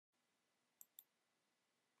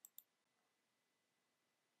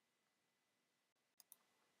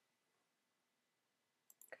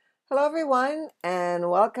Hello, everyone, and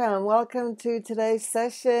welcome. Welcome to today's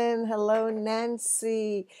session. Hello,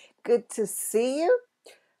 Nancy. Good to see you.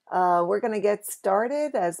 We're going to get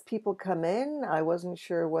started as people come in. I wasn't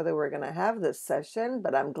sure whether we're going to have this session,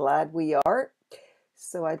 but I'm glad we are.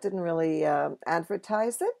 So I didn't really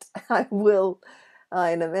advertise it. I will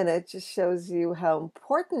in a minute. Just shows you how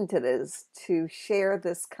important it is to share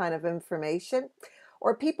this kind of information,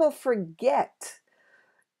 or people forget.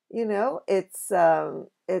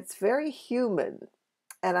 It's very human,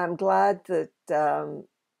 and I'm glad that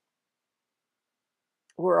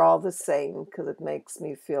we're all the same because it makes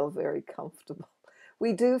me feel very comfortable.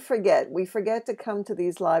 We do forget. We forget to come to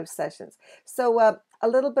these live sessions. So, a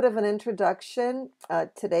little bit of an introduction.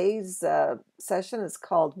 Today's session is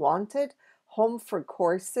called Wanted Home for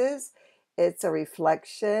Courses. It's a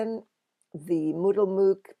reflection. The Moodle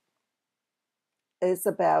MOOC is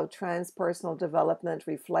about transpersonal development,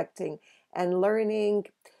 reflecting, and learning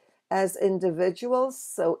as individuals.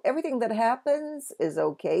 So everything that happens is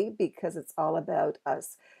okay because it's all about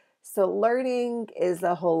us. So learning is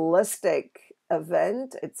a holistic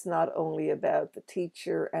event. It's not only about the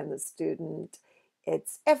teacher and the student,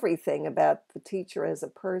 it's everything about the teacher as a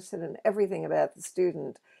person and everything about the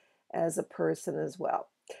student as a person as well.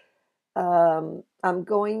 I'm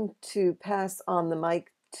going to pass on the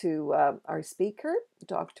mic to our speaker,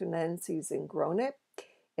 Dr. Nancy Zingrone,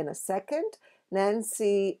 in a second.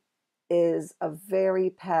 Nancy is a very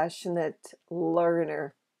passionate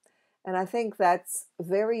learner, and I think that's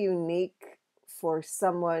very unique for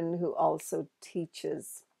someone who also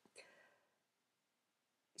teaches.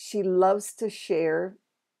 She loves to share.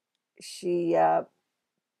 She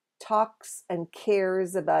talks and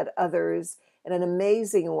cares about others in an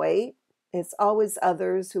amazing way. It's always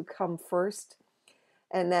others who come first,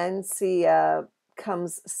 and Nancy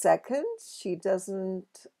comes second. She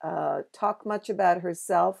doesn't talk much about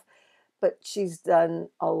herself, but she's done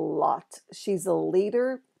a lot. She's a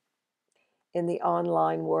leader in the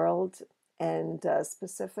online world, and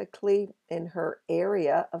specifically in her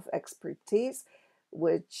area of expertise,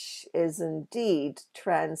 which is indeed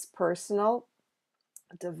transpersonal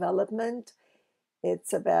development.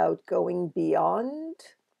 It's about going beyond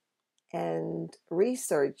and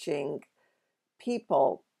researching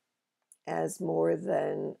people as more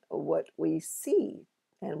than what we see.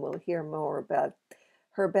 And we'll hear more about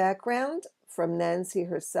her background from Nancy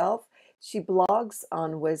herself. She blogs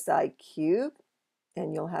on WizIQ,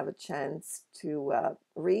 and you'll have a chance to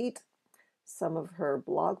read some of her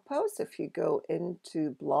blog posts if you go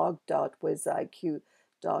into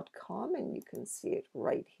blog.wiziq.com, and you can see it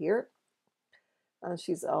right here.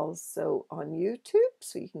 She's also on YouTube,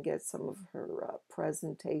 so you can get some of her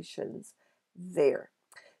presentations there.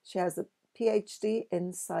 She has a PhD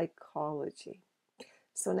in psychology.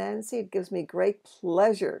 So, Nancy, it gives me great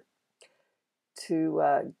pleasure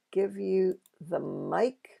to give you the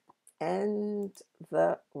mic and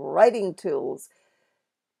the writing tools.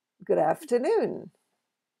 Good afternoon.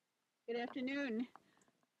 Good afternoon.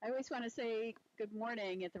 I always want to say good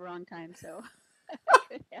morning at the wrong time, so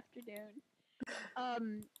good afternoon.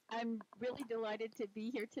 I'm really delighted to be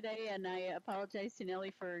here today, and I apologize to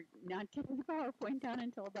Nellie for not getting the PowerPoint down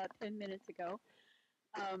until about 10 minutes ago.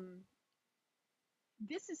 Um,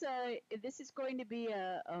 this is going to be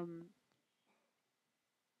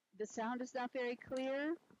the sound is not very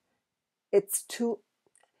clear. It's too,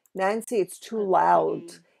 Nancy, it's too loud.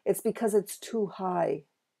 Okay, It's because it's too high.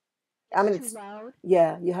 I it's mean, too it's, loud.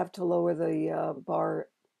 yeah, you have to lower the bar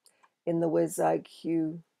in the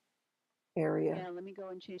WizIQ area. Yeah, let me go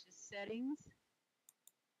and change the settings.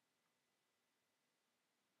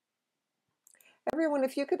 Everyone,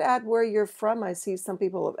 if you could add where you're from, I see some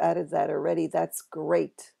people have added that already. That's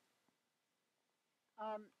great.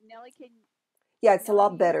 Nellie, Yeah, it's a Nellie,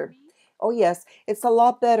 lot do you hear better. me? Oh, yes, it's a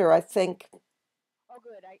lot better. I think Oh,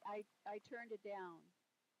 good. I turned it down.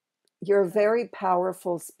 you're a So very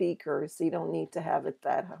powerful speaker, so you don't need to have it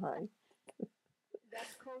that high.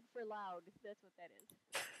 that's code for loud. That's what that is.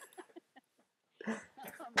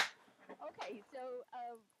 um, okay, so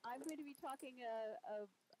I'm going to be talking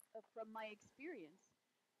from my experience.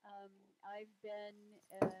 Um, I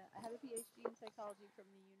have a PhD in psychology from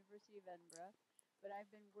the University of Edinburgh, but I've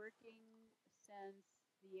been working since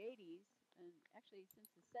the 80s, and actually since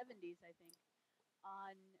the 70s, I think,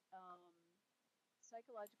 on um,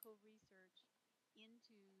 psychological research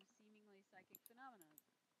into seemingly psychic phenomena.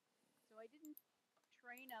 So I didn't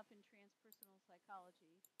train up in transpersonal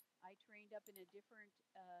psychology. I trained up in a different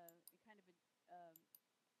kind of a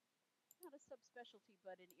not a subspecialty,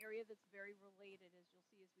 but an area that's very related, as you'll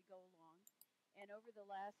see as we go along. And over the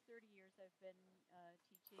last 30 years, I've been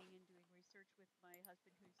teaching and doing research with my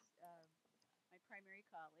husband, who's my primary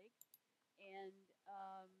colleague. And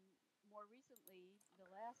more recently, the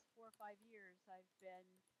last 4 or 5 years, I've been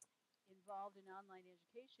involved in online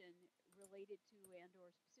education related to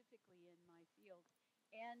and/or specifically in my field,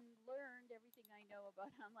 and learned everything I know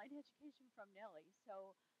about online education from Nellie.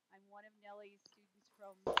 So I'm one of Nellie's students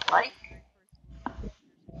from one of the very first Moodle for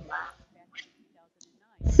Teachers courses way back in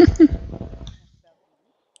 2009. So that's enough about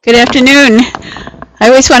me. Good afternoon.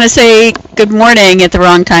 I always want to say good morning at the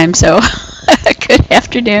wrong time, so good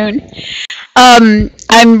afternoon.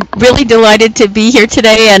 I'm really delighted to be here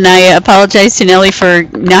today, and I apologize to Nellie for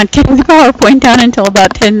not getting the PowerPoint down until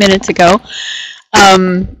about 10 minutes ago.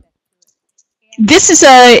 This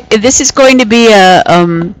is going to be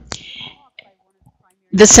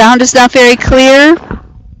the sound is not very clear.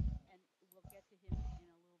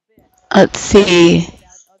 Let's see.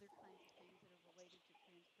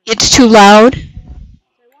 It's too loud. So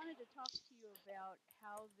I wanted to talk to you about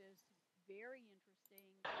how this very interesting.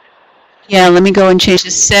 Yeah, let me go and change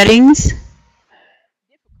the settings.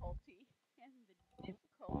 Difficulty, and the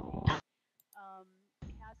difficulty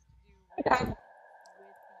has to do with the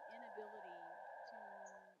inability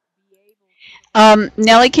to be able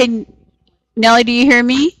to. Nellie, do you hear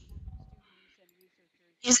me?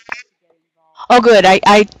 Oh, good.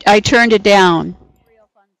 I turned it down.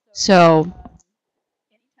 So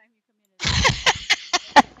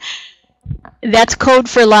that's code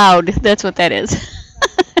for loud. That's what that is.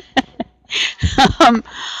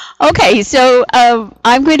 Okay, so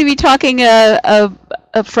I'm going to be talking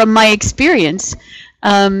from my experience.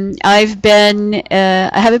 I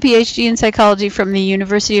have a PhD in psychology from the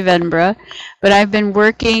University of Edinburgh, but I've been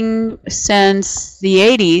working since the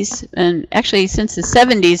 80s, and actually since the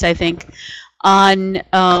 70s, I think, on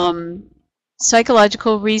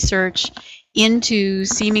psychological research into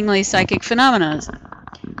seemingly psychic phenomena.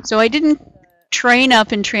 So I didn't train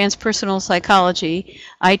up in transpersonal psychology.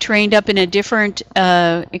 I trained up in a different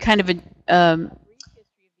kind of a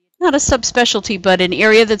not a subspecialty, but an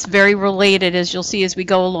area that's very related, as you'll see as we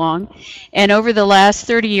go along. And over the last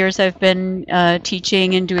 30 years, I've been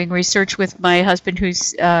teaching and doing research with my husband,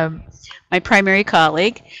 who's my primary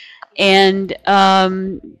colleague. And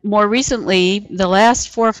more recently, the last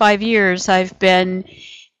 4 or 5 years, I've been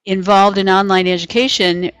involved in online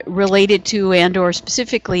education related to and/or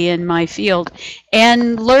specifically in my field,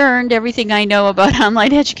 and learned everything I know about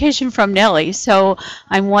online education from Nellie. So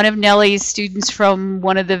I'm one of Nellie's students from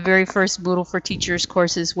one of the very first Moodle for Teachers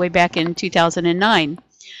courses way back in 2009.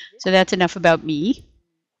 So that's enough about me.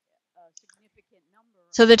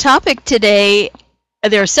 So the topic today,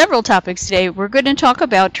 there are several topics today. We're going to talk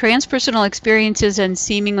about transpersonal experiences and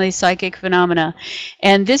seemingly psychic phenomena.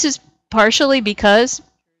 And this is partially because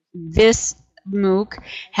this MOOC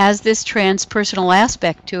has this transpersonal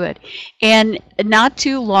aspect to it. And not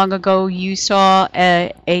too long ago, you saw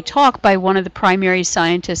a talk by one of the primary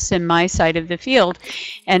scientists in my side of the field,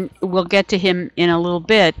 and we'll get to him in a little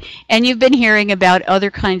bit. And you've been hearing about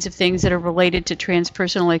other kinds of things that are related to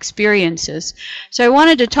transpersonal experiences. So I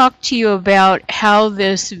wanted to talk to you about how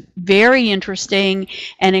this very interesting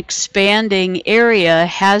and expanding area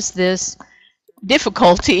has this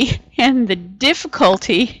difficulty, and the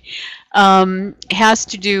difficulty has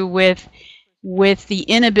to do with the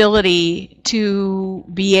inability to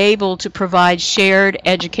be able to provide shared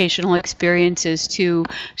educational experiences to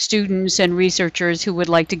students and researchers who would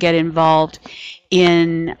like to get involved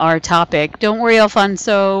in our topic. Don't worry,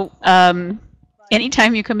 Alfonso.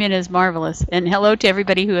 Anytime you come in is marvelous. And hello to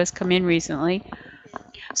everybody who has come in recently.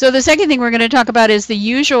 So the second thing we're going to talk about is the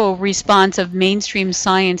usual response of mainstream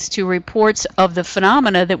science to reports of the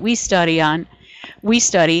phenomena that we study, and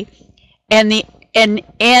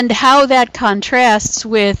how that contrasts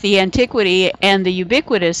with the antiquity and the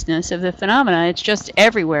ubiquitousness of the phenomena. It's just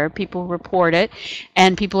everywhere. People report it,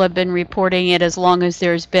 and people have been reporting it as long as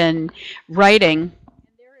there's been writing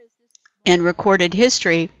and recorded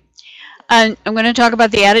history. And I'm going to talk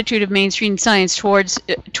about the attitude of mainstream science towards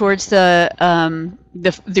the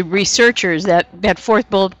researchers. That fourth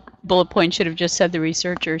bullet point should have just said the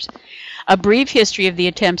researchers. A brief history of the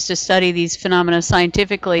attempts to study these phenomena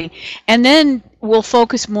scientifically, and then we'll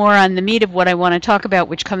focus more on the meat of what I want to talk about,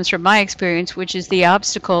 which comes from my experience, which is the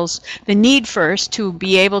obstacles, the need first to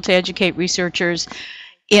be able to educate researchers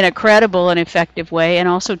in a credible and effective way, and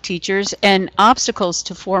also teachers, and obstacles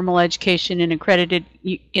to formal education in accredited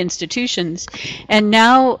institutions, and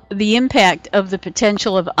now the impact of the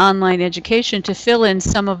potential of online education to fill in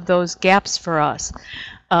some of those gaps for us.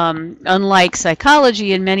 unlike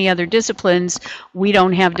psychology and many other disciplines, we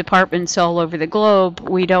don't have departments all over the globe.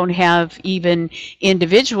 We don't have even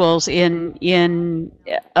individuals in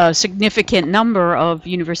a significant number of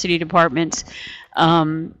university departments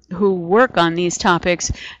who work on these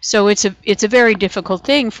topics. So it's a very difficult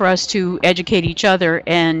thing for us to educate each other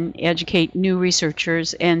and educate new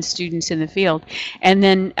researchers and students in the field. And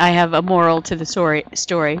then I have a moral to the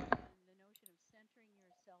story.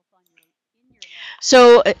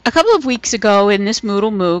 So a couple of weeks ago in this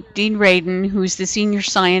Moodle MOOC, Dean Radin, who's the senior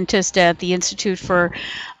scientist at the Institute for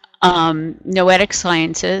Noetic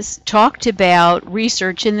Sciences, talked about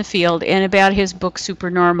research in the field and about his book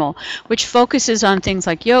Supernormal, which focuses on things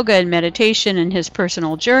like yoga and meditation and his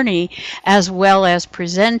personal journey, as well as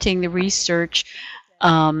presenting the research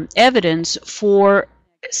evidence for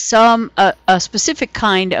a specific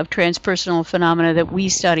kind of transpersonal phenomena that we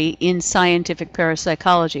study in scientific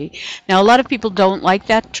parapsychology. Now, a lot of people don't like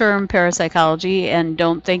that term parapsychology and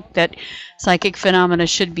don't think that psychic phenomena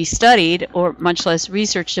should be studied or much less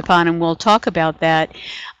researched upon, and we'll talk about that.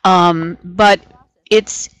 But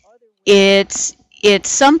it's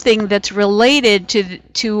something that's related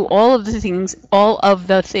to all of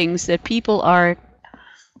the things that people are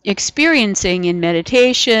experiencing in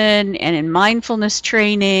meditation and in mindfulness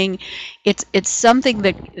training. It's something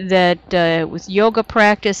that with yoga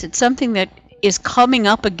practice, it's something that is coming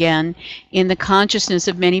up again in the consciousness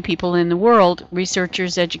of many people in the world,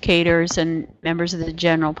 researchers, educators, and members of the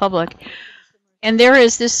general public. And there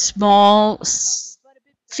is this small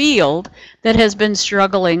field that has been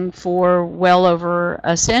struggling for well over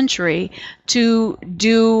a century to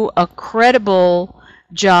do a credible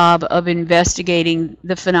job of investigating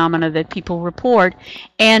the phenomena that people report,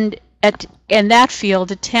 and that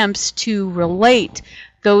field attempts to relate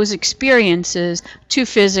those experiences to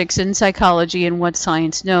physics and psychology and what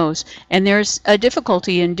science knows. And there's a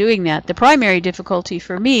difficulty in doing that. The primary difficulty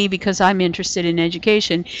for me, because I'm interested in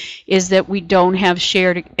education, is that we don't have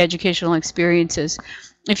shared educational experiences.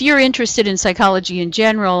 If you're interested in psychology in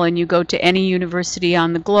general and you go to any university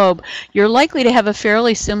on the globe, you're likely to have a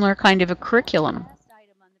fairly similar kind of a curriculum.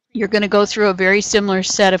 You're going to go through a very similar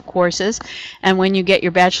set of courses, and when you get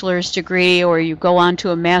your bachelor's degree or you go on to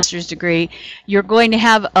a master's degree, you're going to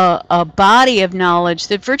have a body of knowledge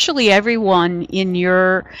that virtually everyone in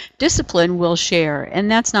your discipline will share,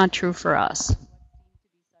 and that's not true for us.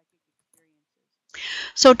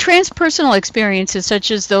 So transpersonal experiences,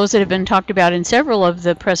 such as those that have been talked about in several of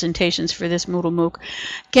the presentations for this Moodle MOOC,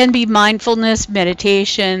 can be mindfulness,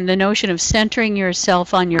 meditation, the notion of centering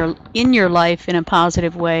yourself in your life in a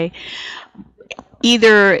positive way,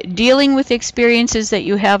 either dealing with experiences that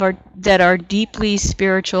you have that are deeply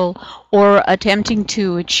spiritual or attempting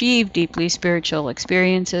to achieve deeply spiritual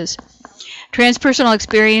experiences. Transpersonal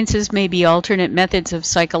experiences may be alternate methods of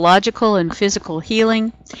psychological and physical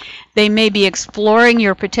healing. They may be exploring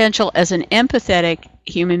your potential as an empathetic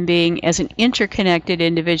human being, as an interconnected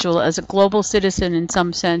individual, as a global citizen in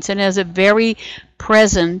some sense, and as a very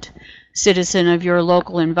present citizen of your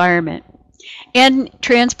local environment. And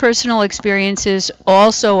transpersonal experiences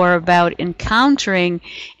also are about encountering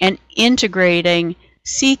and integrating,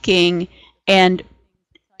 seeking, and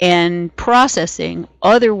processing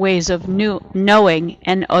other ways of knowing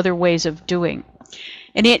and other ways of doing.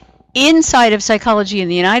 And inside of psychology in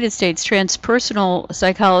the United States, transpersonal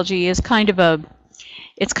psychology is kind of a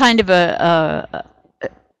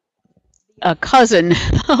cousin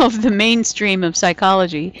of the mainstream of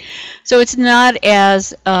psychology. So it's not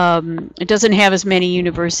as, it doesn't have as many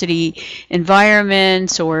university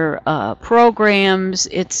environments or programs.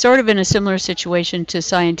 It's sort of in a similar situation to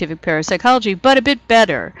scientific parapsychology, but a bit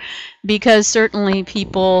better, because certainly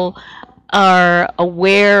people are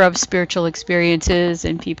aware of spiritual experiences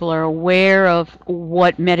and people are aware of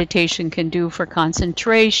what meditation can do for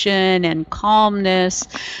concentration and calmness,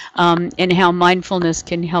 and how mindfulness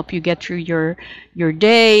can help you get through your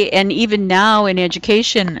day. And even now in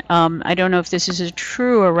education, I don't know if this is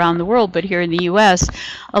true around the world, but here in the US,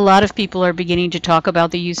 a lot of people are beginning to talk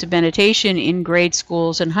about the use of meditation in grade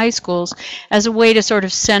schools and high schools as a way to sort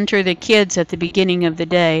of center the kids at the beginning of the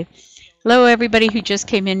day. Hello, everybody who just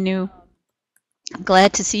came in new.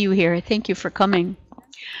 Glad to see you here. Thank you for coming.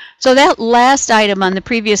 So that last item on the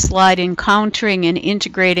previous slide, encountering and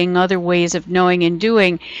integrating other ways of knowing and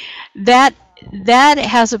doing, that that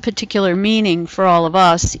has a particular meaning for all of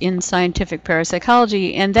us in scientific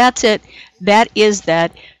parapsychology, and that's it. That is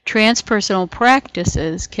that transpersonal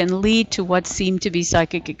practices can lead to what seem to be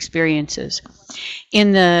psychic experiences.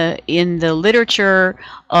 In the literature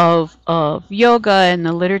of yoga and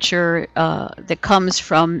the literature that comes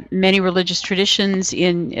from many religious traditions,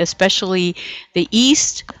 in especially the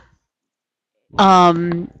East,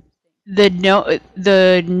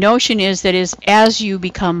 the notion is that as you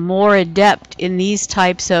become more adept in these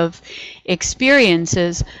types of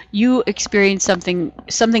experiences, you experience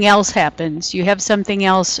something else happens. You have something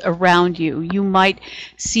else around you. You might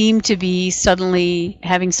seem to be suddenly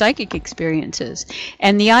having psychic experiences.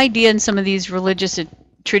 And the idea in some of these religious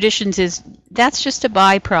traditions is that's just a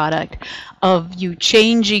byproduct of you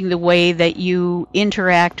changing the way that you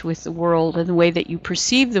interact with the world and the way that you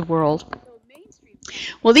perceive the world.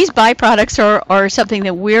 Well, these byproducts are something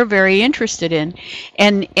that we're very interested in,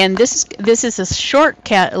 and this is a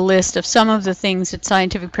shortcut list of some of the things that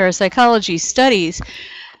scientific parapsychology studies.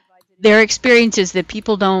 Their experiences that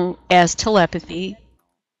people know as telepathy,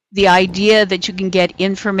 the idea that you can get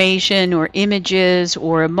information or images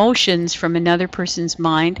or emotions from another person's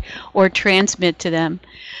mind or transmit to them.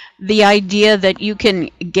 The idea that you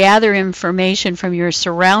can gather information from your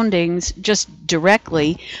surroundings just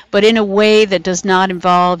directly, but in a way that does not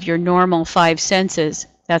involve your normal five senses.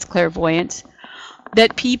 That's clairvoyance.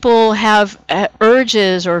 That people have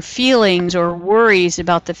urges or feelings or worries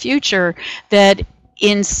about the future that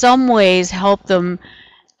in some ways help them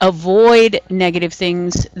avoid negative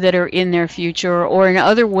things that are in their future, or in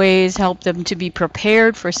other ways help them to be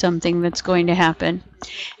prepared for something that's going to happen.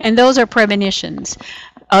 And those are premonitions.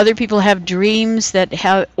 Other people have dreams that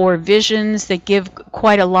have, or visions that give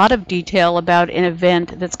quite a lot of detail about an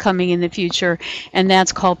event that's coming in the future, and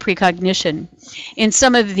that's called precognition. In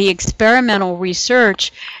some of the experimental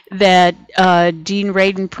research that Dean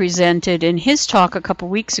Radin presented in his talk a couple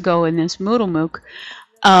weeks ago in this Moodle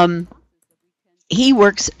MOOC, he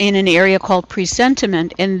works in an area called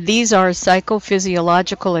presentiment, and these are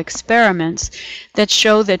psychophysiological experiments that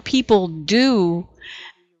show that people do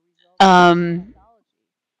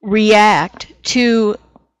react to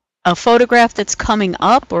a photograph that's coming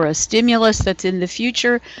up or a stimulus that's in the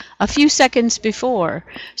future a few seconds before.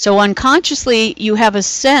 So unconsciously, you have a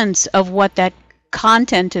sense of what that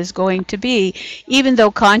content is going to be, even though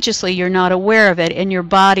consciously you're not aware of it and your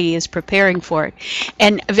body is preparing for it.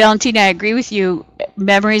 And Valentina, I agree with you,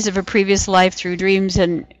 memories of a previous life through dreams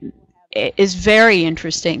and is very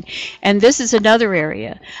interesting. And this is another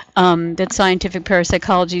area that scientific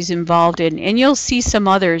parapsychology is involved in. And you'll see some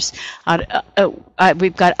others.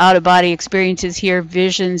 We've got out-of-body experiences here,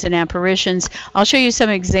 visions and apparitions. I'll show you some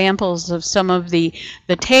examples of some of the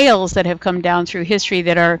tales that have come down through history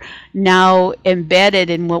that are now embedded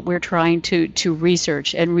in what we're trying to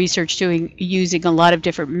research, and using a lot of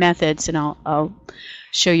different methods. And I'll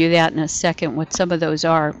show you that in a second, what some of those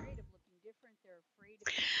are.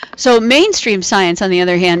 So mainstream science, on the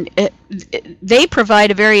other hand, they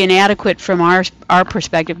provide a very inadequate, from our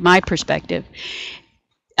perspective, my perspective.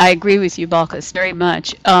 I agree with you, Balkis, very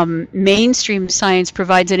much. Mainstream science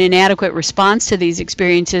provides an inadequate response to these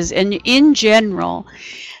experiences, and in general,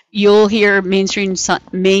 you'll hear mainstream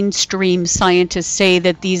scientists say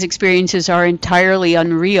that these experiences are entirely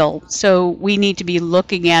unreal. So we need to be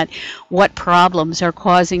looking at what problems are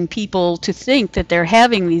causing people to think that they're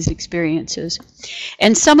having these experiences.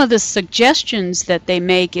 And some of the suggestions that they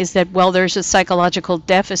make is that, well, there's a psychological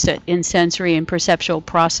deficit in sensory and perceptual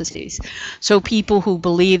processes. So people who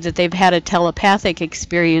believe that they've had a telepathic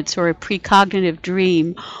experience or a precognitive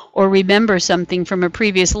dream or remember something from a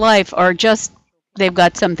previous life are just, they've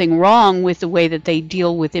got something wrong with the way that they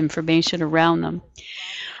deal with information around them.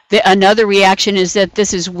 Another reaction is that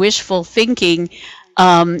this is wishful thinking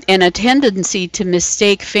and a tendency to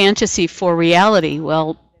mistake fantasy for reality.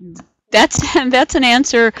 Well, that's an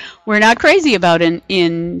answer we're not crazy about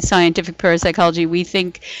in scientific parapsychology. We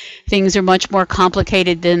think things are much more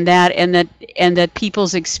complicated than that, and that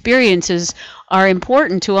people's experiences are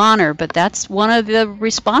important to honor. But that's one of the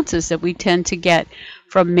responses that we tend to get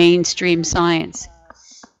from mainstream science.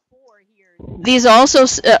 These also,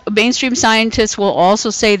 mainstream scientists will also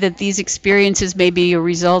say that these experiences may be a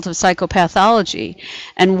result of psychopathology.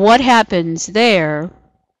 And what happens there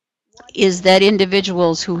is that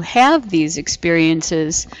individuals who have these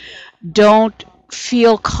experiences don't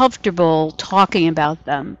feel comfortable talking about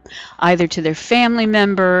them, either to their family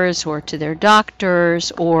members or to their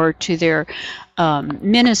doctors or to their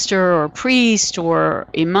minister or priest or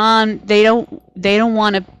imam. They don't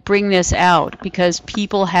want to bring this out because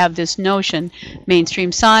people have this notion,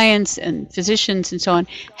 mainstream science and physicians and so on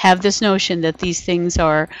have this notion that these things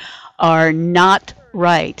are not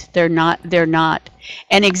right. They're not.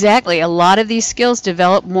 And exactly, a lot of these skills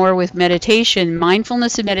develop more with meditation.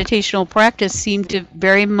 Mindfulness and meditational practice seem to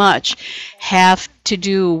very much have to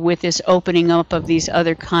do with this opening up of these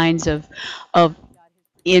other kinds of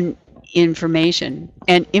information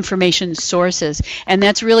and information sources. And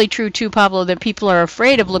that's really true too, Pablo, that people are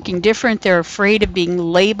afraid of looking different. They're afraid of being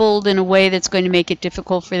labeled in a way that's going to make it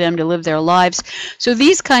difficult for them to live their lives. So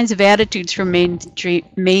these kinds of attitudes from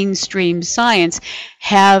mainstream science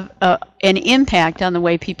have an impact on the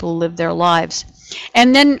way people live their lives.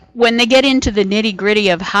 And then when they get into the nitty-gritty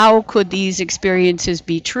of how could these experiences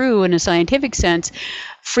be true in a scientific sense,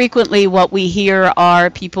 frequently what we hear are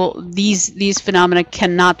people, these phenomena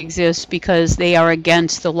cannot exist because they are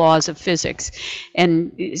against the laws of physics.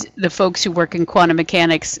 And the folks who work in quantum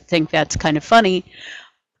mechanics think that's kind of funny.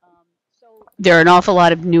 There are an awful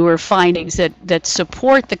lot of newer findings that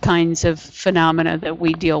support the kinds of phenomena that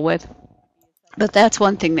we deal with. But that's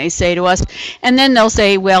one thing they say to us. And then they'll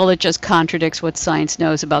say, well, it just contradicts what science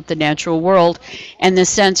knows about the natural world and the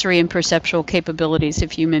sensory and perceptual capabilities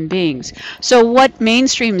of human beings. So what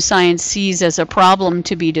mainstream science sees as a problem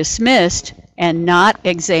to be dismissed and not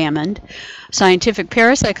examined, scientific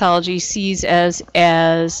parapsychology sees as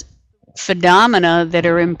phenomena that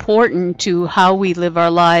are important to how we live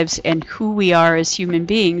our lives and who we are as human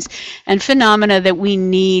beings, and phenomena that we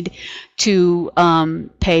need to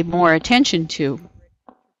pay more attention to.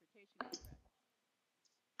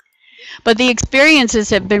 But the experiences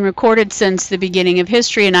have been recorded since the beginning of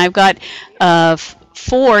history, and I've got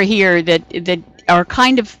 4 here that are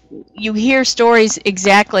kind of, you hear stories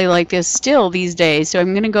exactly like this still these days, so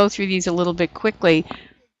I'm going to go through these a little bit quickly.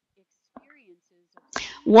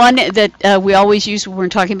 One that we always use when we're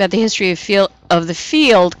talking about the history of the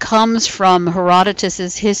field comes from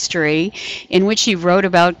Herodotus's history, in which he wrote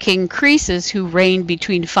about King Croesus, who reigned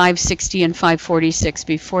between 560 and 546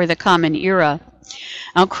 before the Common Era.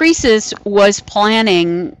 Now, Croesus was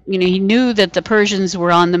planning, he knew that the Persians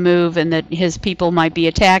were on the move and that his people might be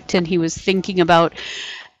attacked, and he was thinking about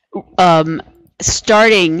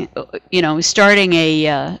starting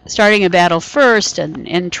a battle first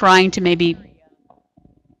and trying to maybe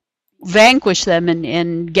vanquish them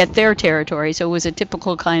and get their territory. So it was a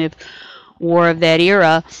typical kind of war of that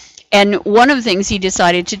era. And one of the things he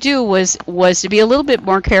decided to do was to be a little bit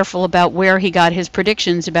more careful about where he got his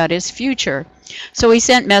predictions about his future. So he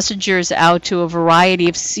sent messengers out to a variety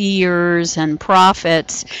of seers and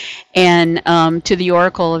prophets and to the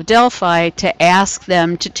Oracle of Delphi to ask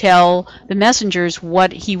them to tell the messengers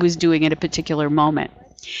what he was doing at a particular moment.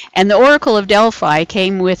 And the Oracle of Delphi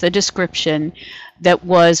came with a description that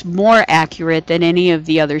was more accurate than any of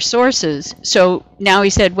the other sources. So now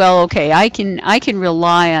he said, well, okay, I can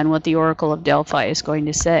rely on what the Oracle of Delphi is going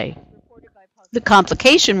to say. The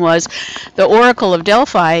complication was the Oracle of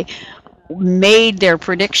Delphi made their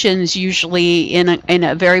predictions usually in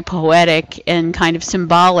a very poetic and kind of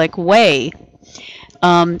symbolic way.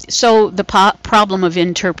 So the problem of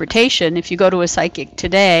interpretation, if you go to a psychic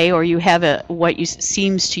today or you have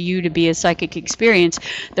seems to you to be a psychic experience,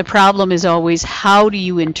 the problem is always how do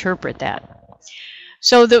you interpret that?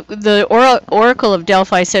 So the Oracle of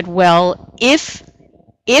Delphi said, well, if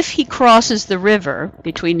he crosses the river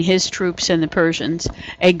between his troops and the Persians,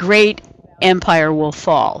 a great empire will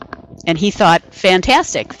fall. And he thought,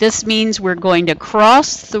 fantastic, this means we're going to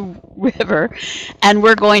cross the river and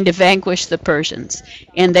we're going to vanquish the Persians.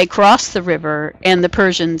 And they crossed the river and the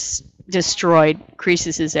Persians destroyed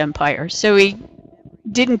Croesus's empire. So he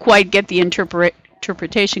didn't quite get the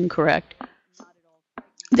interpretation correct.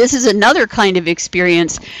 This is another kind of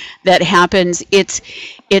experience that happens. It's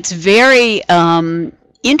very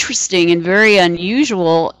interesting and very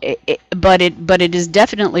unusual, but it is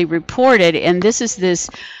definitely reported. And this is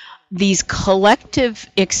these collective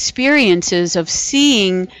experiences of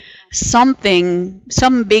seeing some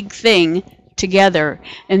big thing together,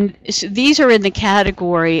 and so these are in the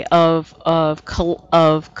category of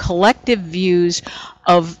collective views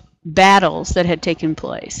of battles that had taken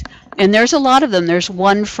place. And there's a lot of them. There's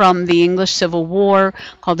one from the English Civil War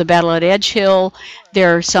called the Battle at Edgehill.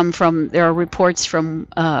 There are reports from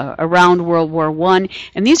around World War I.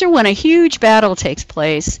 And these are when a huge battle takes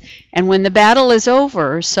place. And when the battle is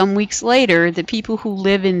over, some weeks later, the people who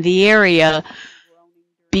live in the area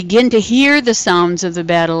begin to hear the sounds of the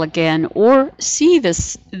battle again, or see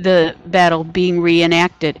the battle being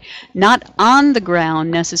reenacted, not on the ground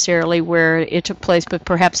necessarily where it took place, but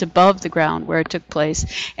perhaps above the ground where it took place.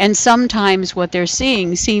 And sometimes what they're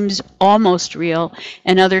seeing seems almost real,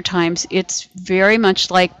 and other times it's very much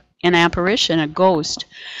like an apparition, a ghost.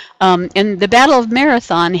 And the Battle of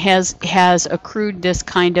Marathon has accrued this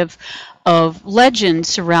kind of legend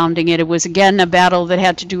surrounding it. It was again a battle that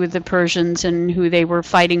had to do with the Persians and who they were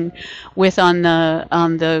fighting with on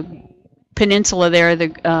the peninsula there,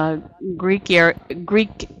 the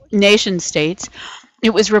Greek nation states.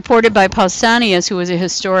 It was reported by Pausanias, who was a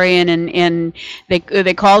historian, and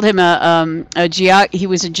they called him he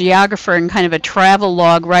was a geographer and kind of a travel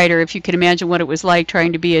log writer, if you can imagine what it was like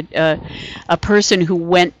trying to be a person who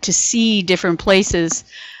went to see different places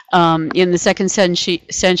in the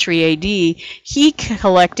 2nd century AD. He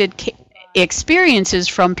collected experiences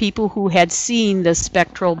from people who had seen the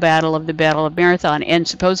spectral battle of the Battle of Marathon, and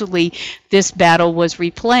supposedly this battle was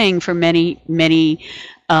replaying for many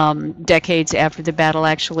decades after the battle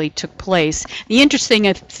actually took place. The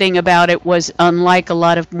interesting thing about it was, unlike a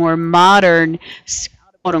lot of more modern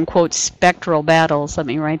quote-unquote spectral battles, let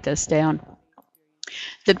me write this down,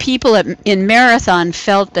 the people in Marathon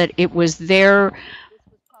felt that it was their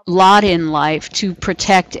lot in life to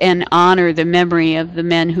protect and honor the memory of the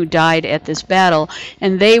men who died at this battle,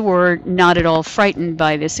 and they were not at all frightened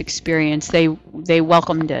by this experience. They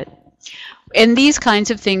welcomed it. And these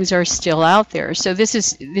kinds of things are still out there. So this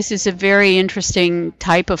is a very interesting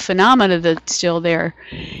type of phenomena that's still there,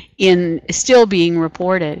 still being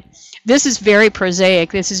reported. This is very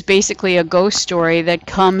prosaic. This is basically a ghost story that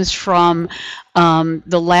comes from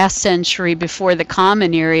the last century before the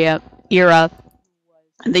Common Era.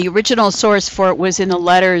 The original source for it was in the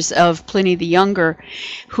letters of Pliny the Younger,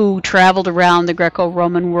 who traveled around the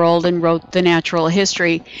Greco-Roman world and wrote the natural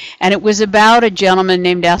history. And it was about a gentleman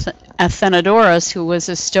named Athenodorus, who was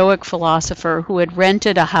a Stoic philosopher who had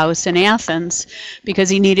rented a house in Athens because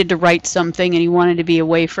he needed to write something and he wanted to be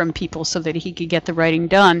away from people so that he could get the writing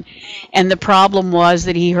done. And the problem was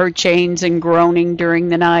that he heard chains and groaning during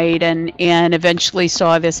the night, and eventually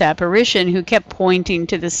saw this apparition who kept pointing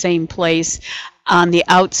to the same place on the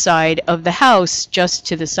outside of the house, just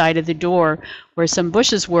to the side of the door where some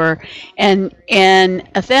bushes were. And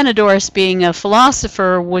Athenodorus, being a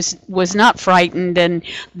philosopher, was not frightened and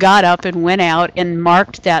got up and went out and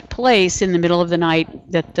marked that place in the middle of the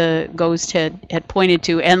night that the ghost had pointed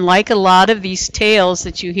to. And like a lot of these tales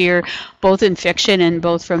that you hear both in fiction and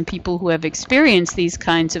both from people who have experienced these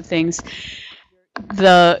kinds of things,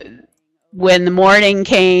 when the morning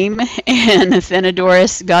came and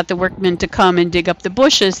Athenodorus got the workmen to come and dig up the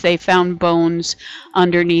bushes, they found bones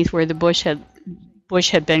underneath where the bush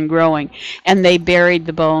had been growing, and they buried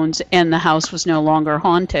the bones, and the house was no longer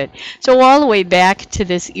haunted. So all the way back to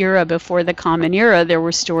this era before the Common Era, there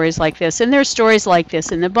were stories like this, and there's stories like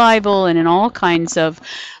this in the Bible and in all kinds of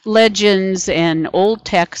legends and old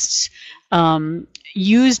texts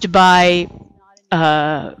used by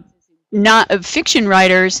not fiction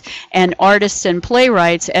writers and artists and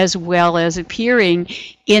playwrights, as well as appearing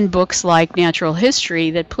in books like Natural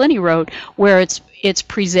History that Pliny wrote, where it's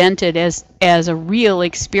presented as a real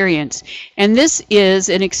experience. And this is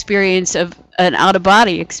an experience of an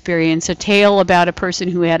out-of-body experience, a tale about a person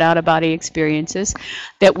who had out-of-body experiences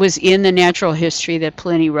that was in the Natural History that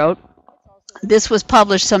Pliny wrote. This was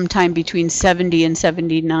published sometime between 70 and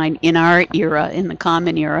 79 in our era, in the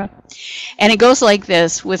Common Era. And it goes like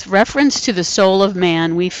this: with reference to the soul of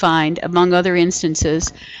man, we find, among other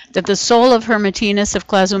instances, that the soul of Hermotinus of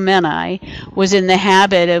Clazomenae was in the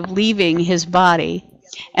habit of leaving his body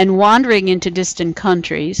and wandering into distant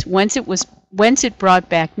countries, whence it brought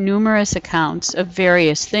back numerous accounts of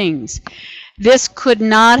various things.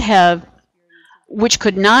 Which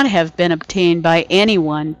could not have been obtained by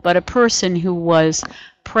anyone but a person who was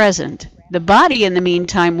present. The body, in the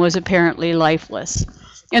meantime, was apparently lifeless.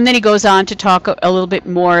 And then he goes on to talk a little bit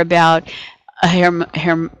more about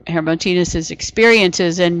Hermotinus's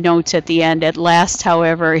experiences, and notes at the end, at last,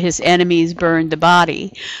 however, his enemies burned the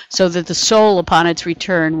body, so that the soul, upon its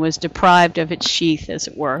return, was deprived of its sheath, as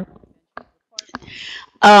it were.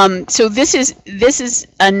 So this is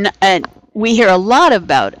we hear a lot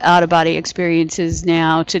about out-of-body experiences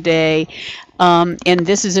now today, and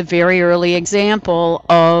this is a very early example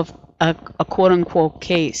of a quote-unquote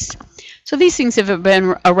case. So these things have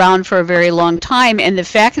been around for a very long time, and the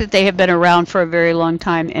fact that they have been around for a very long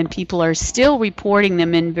time and people are still reporting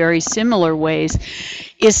them in very similar ways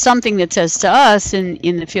is something that says to us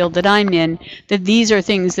in the field that I'm in that these are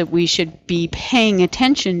things that we should be paying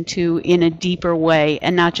attention to in a deeper way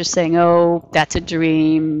and not just saying, oh, that's a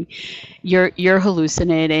dream, you're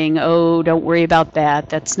hallucinating, oh, don't worry about that,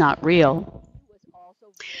 that's not real.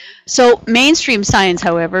 So mainstream science,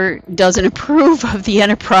 however, doesn't approve of the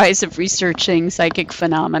enterprise of researching psychic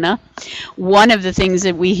phenomena. One of the things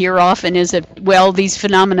that we hear often is that, well, these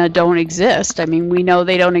phenomena don't exist. I mean, we know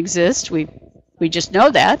they don't exist. We just know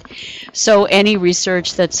that. So any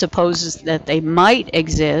research that supposes that they might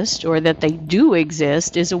exist or that they do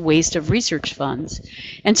exist is a waste of research funds.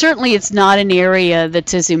 And certainly it's not an area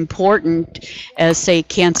that's as important as, say,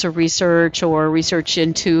 cancer research or research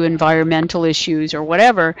into environmental issues or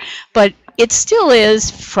whatever, but it still is,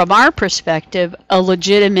 from our perspective, a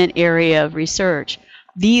legitimate area of research.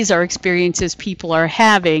 These are experiences people are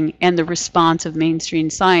having, and the response of mainstream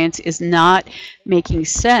science is not making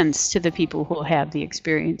sense to the people who have the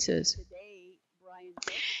experiences.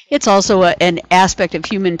 It's also an aspect of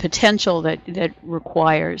human potential that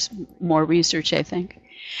requires more research, I think.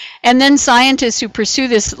 And then scientists who pursue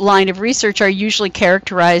this line of research are usually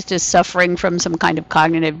characterized as suffering from some kind of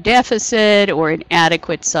cognitive deficit or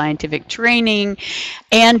inadequate scientific training,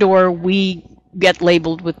 and or we get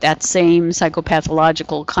labeled with that same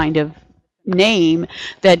psychopathological kind of name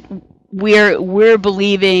that we're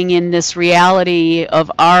believing in this reality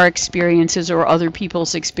of our experiences or other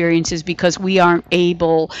people's experiences because we aren't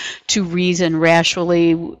able to reason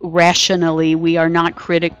rationally, we are not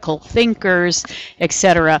critical thinkers,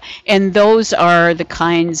 etc. And those are the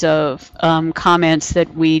kinds of comments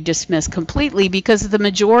that we dismiss completely because the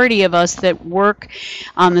majority of us that work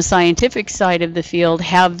on the scientific side of the field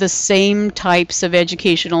have the same types of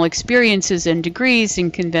educational experiences and degrees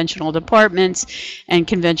in conventional departments and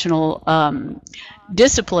conventional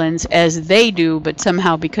disciplines as they do, but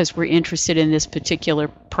somehow because we're interested in this particular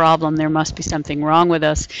problem, there must be something wrong with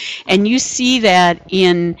us. And you see that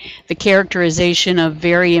in the characterization of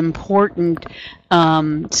very important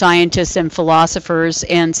scientists and philosophers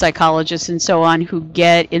and psychologists and so on who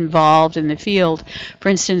get involved in the field. For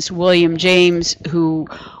instance, William James, who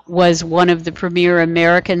was one of the premier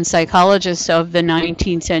American psychologists of the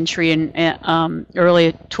 19th century and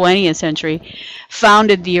early 20th century,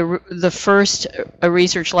 founded the first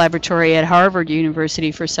research laboratory at Harvard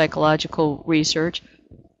University for psychological research.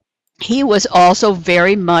 He was also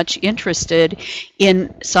very much interested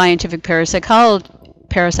in scientific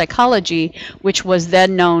parapsychology, which was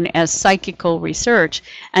then known as psychical research,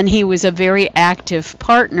 and he was a very active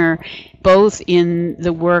partner both in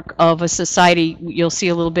the work of a society you'll see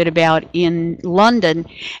a little bit about in London,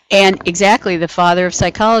 and exactly the father of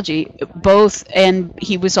psychology, both, and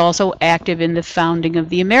he was also active in the founding of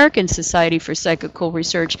the American Society for Psychical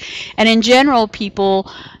Research. And in general, people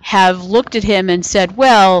have looked at him and said,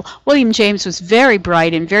 well, William James was very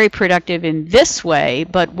bright and very productive in this way,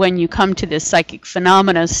 but when you come to this psychic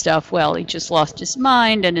phenomena stuff, well, he just lost his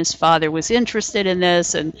mind and his father was interested in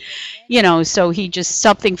this, and you know, so he just,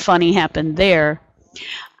 something funny happened there.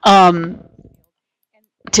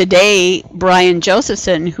 Today, Brian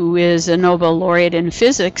Josephson, who is a Nobel laureate in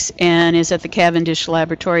physics and is at the Cavendish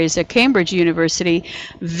Laboratories at Cambridge University,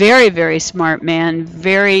 very, very smart man,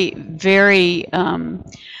 very, very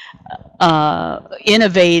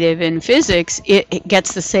innovative in physics, it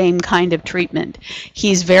gets the same kind of treatment.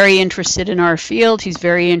 He's very interested in our field. He's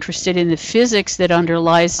very interested in the physics that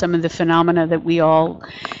underlies some of the phenomena that we all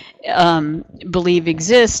believe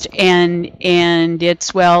exist, and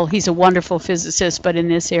it's, well, he's a wonderful physicist, but in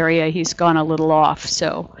this area he's gone a little off.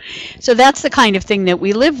 So that's the kind of thing that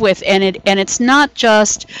we live with, and it's not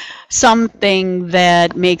just something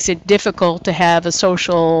that makes it difficult to have a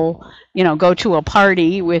social, you know, go to a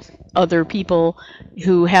party with other people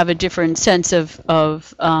who have a different sense of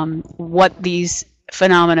what these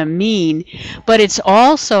phenomena mean, but it's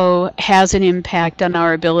also has an impact on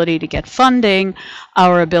our ability to get funding,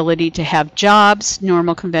 our ability to have jobs,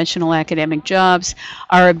 normal conventional academic jobs,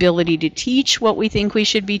 our ability to teach what we think we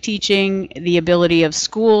should be teaching, the ability of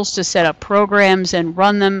schools to set up programs and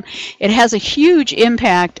run them. It has a huge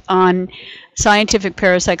impact on scientific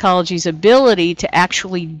parapsychology's ability to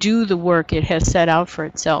actually do the work it has set out for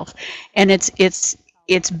itself. And it's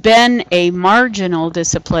been a marginal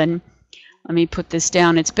discipline. Let me put this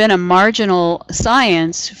down. It's been a marginal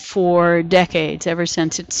science for decades, ever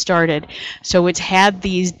since it started. So it's had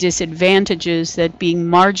these disadvantages that being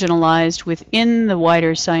marginalized within the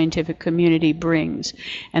wider scientific community brings,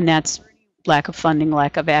 and that's lack of funding,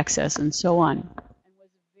 lack of access, and so on. And was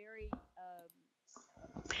very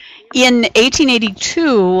In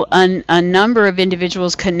 1882, a number of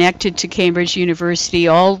individuals connected to Cambridge University,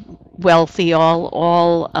 all wealthy,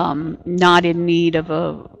 all not in need of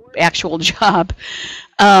a actual job,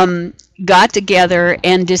 got together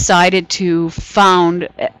and decided to found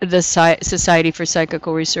the Society for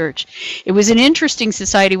Psychical Research. It was an interesting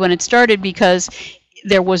society when it started because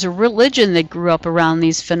there was a religion that grew up around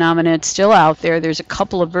these phenomena. It's still out there. There's a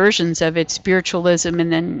couple of versions of it, spiritualism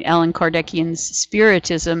and then Allan Kardecian's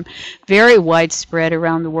spiritism, very widespread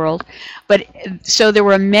around the world. But so there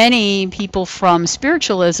were many people from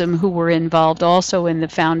spiritualism who were involved also in the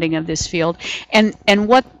founding of this field. And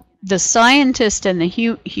what the scientists and the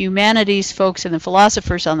humanities folks and the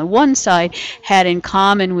philosophers on the one side had in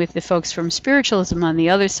common with the folks from spiritualism on the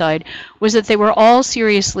other side was that they were all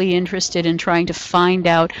seriously interested in trying to find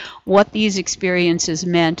out what these experiences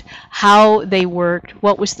meant, how they worked,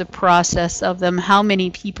 what was the process of them, how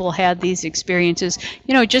many people had these experiences,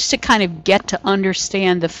 you know, just to kind of get to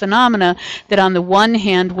understand the phenomena that on the one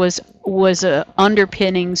hand was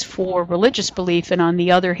underpinnings for religious belief, and on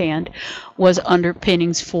the other hand was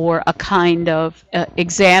underpinnings for a kind of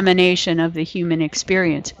examination of the human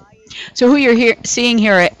experience. So who you're seeing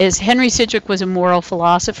here is Henry Sidgwick was a moral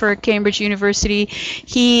philosopher at Cambridge University.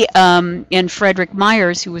 He and Frederick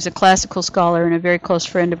Myers, who was a classical scholar and a very close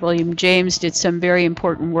friend of William James, did some very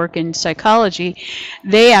important work in psychology.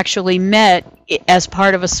 They actually met as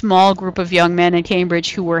part of a small group of young men at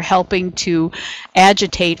Cambridge who were helping to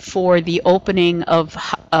agitate for the opening of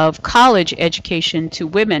college education to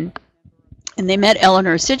women. And they met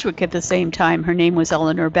Eleanor Sidgwick at the same time. Her name was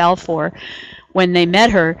Eleanor Balfour. When they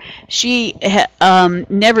met her, she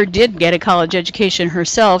never did get a college education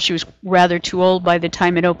herself. She was rather too old by the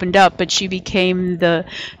time it opened up, but she became the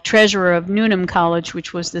treasurer of Newnham College,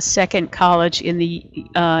 which was the second college in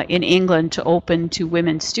England to open to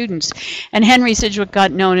women students. And Henry Sidgwick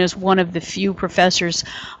got known as one of the few professors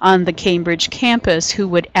on the Cambridge campus who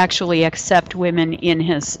would actually accept women in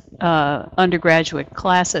his undergraduate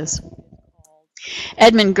classes.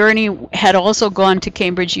 Edmund Gurney had also gone to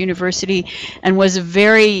Cambridge University and was a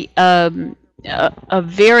very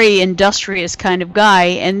industrious kind of guy,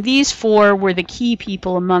 and these four were the key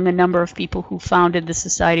people among a number of people who founded the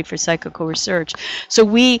Society for Psychical Research. So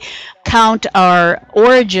we count our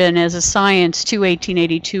origin as a science to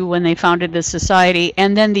 1882 when they founded the society,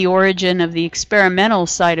 and then the origin of the experimental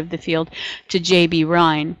side of the field to J.B.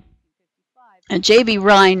 Rhine. And J.B.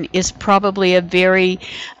 Rhine is probably a very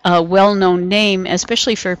well-known name,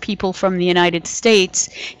 especially for people from the United States.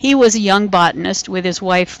 He was a young botanist with his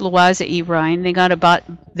wife, Louisa E. Rhine. They got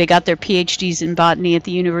their PhDs in botany at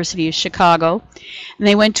the University of Chicago. And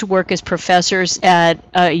they went to work as professors at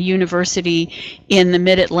a university in the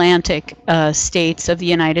mid-Atlantic states of the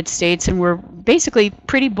United States and were basically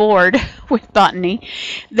pretty bored with botany.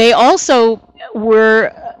 They also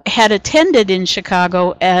had attended in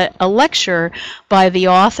Chicago a lecture by the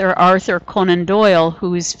author Arthur Conan Doyle,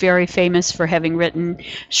 who is very famous for having written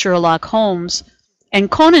Sherlock Holmes. And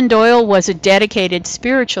Conan Doyle was a dedicated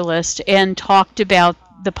spiritualist and talked about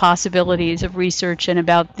the possibilities of research and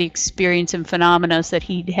about the experience and phenomena that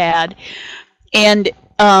he'd had. And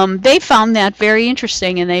they found that very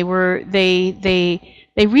interesting, and they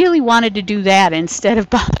really wanted to do that instead of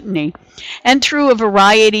botany. And through a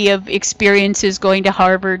variety of experiences, going to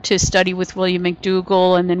Harvard to study with William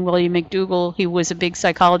McDougall, and then William McDougall, he was a big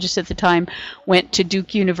psychologist at the time, went to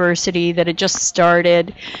Duke University that had just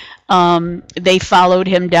started. They followed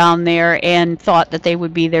him down there and thought that they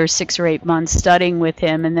would be there 6 or 8 months studying with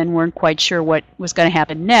him, and then weren't quite sure what was going to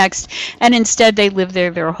happen next. And instead they lived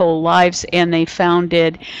there their whole lives, and they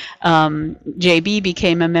founded, JB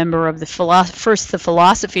became a member of the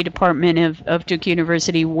philosophy department of Duke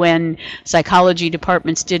University when psychology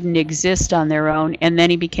departments didn't exist on their own, and then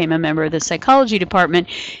he became a member of the psychology department,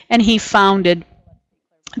 and he founded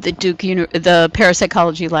the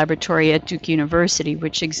Parapsychology Laboratory at Duke University,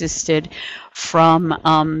 which existed from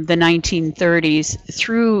the 1930s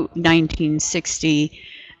through 1960,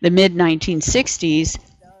 the mid-1960s.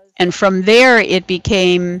 And from there, it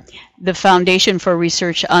became the Foundation for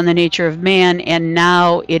Research on the Nature of Man, and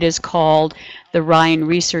now it is called the Rhine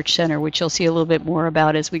Research Center, which you'll see a little bit more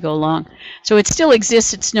about as we go along. So it still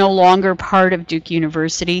exists. It's no longer part of Duke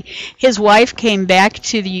University. His wife came back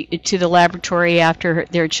to the laboratory after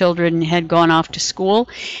their children had gone off to school,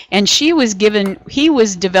 and he was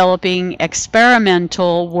developing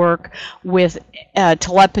experimental work with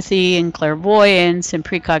telepathy and clairvoyance and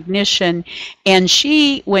precognition. And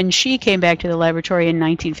when she came back to the laboratory in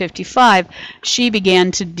 1955, 1995, she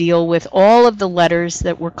began to deal with all of the letters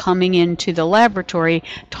that were coming into the laboratory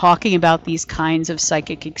talking about these kinds of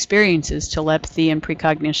psychic experiences, telepathy and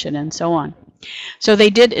precognition and so on. So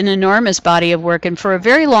they did an enormous body of work, and for a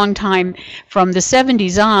very long time, from the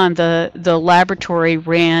 70s on, the laboratory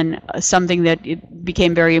ran something that it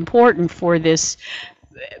became very important for this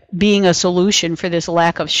being a solution for this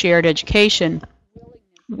lack of shared education,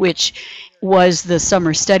 which was the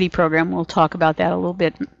summer study program. We'll talk about that a little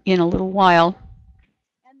bit in a little while.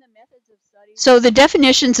 So the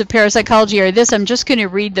definitions of parapsychology are this. I'm just going to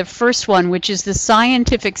read the first one, which is the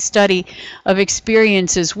scientific study of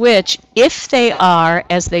experiences which, if they are,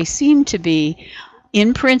 as they seem to be,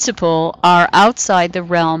 in principle, are outside the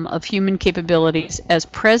realm of human capabilities as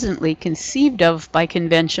presently conceived of by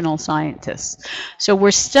conventional scientists. So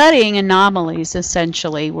we're studying anomalies,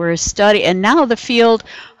 essentially. And now the field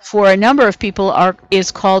for a number of people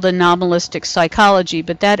is called anomalistic psychology,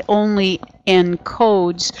 but that only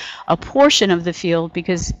encodes a portion of the field,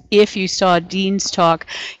 because if you saw Dean's talk,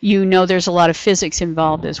 you know there's a lot of physics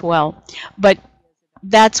involved as well. But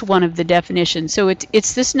that's one of the definitions. So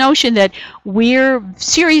it's this notion that we're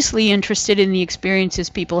seriously interested in the experiences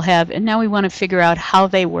people have, and now we want to figure out how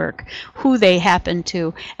they work, who they happen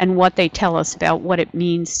to, and what they tell us about what it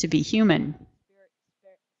means to be human.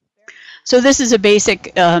 So this is a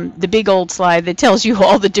basic, the big old slide that tells you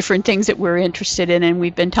all the different things that we're interested in, and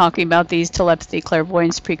we've been talking about these: telepathy,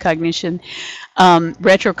 clairvoyance, precognition,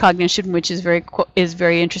 retrocognition, which is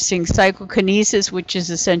very interesting, psychokinesis, which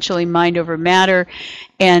is essentially mind over matter,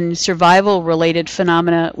 and survival-related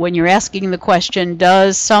phenomena. When you're asking the question,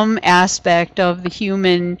 does some aspect of the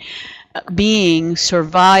human being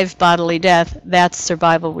survive bodily death, that's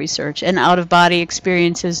survival research. And out-of-body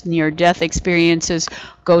experiences, near-death experiences,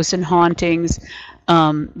 ghosts and hauntings,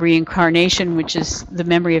 reincarnation, which is the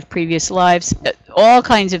memory of previous lives, all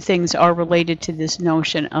kinds of things are related to this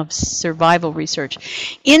notion of survival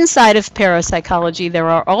research. Inside of parapsychology, there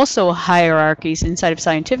are also hierarchies. Inside of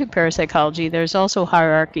scientific parapsychology, there's also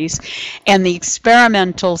hierarchies. And the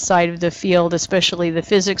experimental side of the field, especially the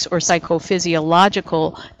physics or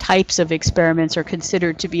psychophysiological types of experiments, are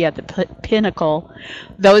considered to be at the pinnacle.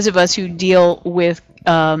 Those of us who deal with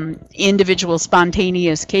individual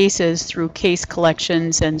spontaneous cases through case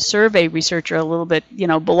collections and survey research are a little bit,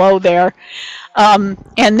 below there. And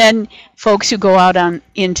then folks who go out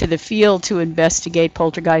into the field to investigate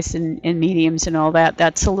poltergeists and mediums and all that,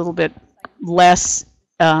 that's a little bit less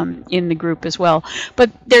in the group as well. But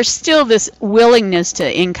there's still this willingness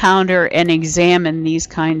to encounter and examine these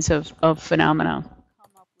kinds of phenomena.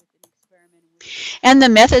 And the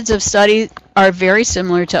methods of study are very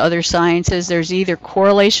similar to other sciences. There's either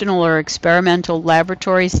correlational or experimental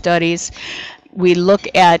laboratory studies. We look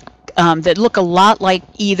at that look a lot like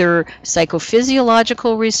either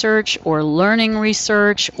psychophysiological research or learning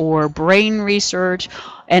research or brain research,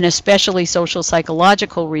 and especially social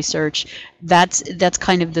psychological research. That's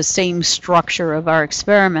kind of the same structure of our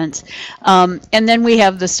experiments. And then we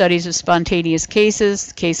have the studies of spontaneous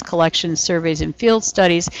cases, case collections, surveys, and field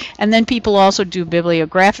studies. And then people also do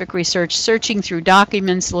bibliographic research, searching through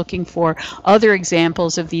documents, looking for other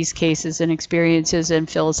examples of these cases and experiences and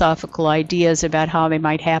philosophical ideas about how they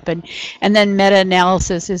might happen. And then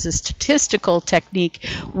meta-analysis is a statistical technique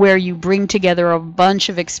where you bring together a bunch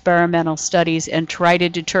of experimental studies and try to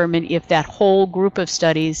determine if that whole group of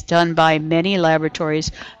studies done by many laboratories,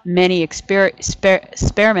 many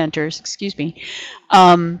experimenters,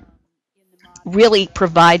 really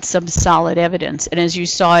provide some solid evidence. And as you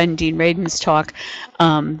saw in Dean Radin's talk,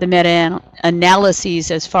 the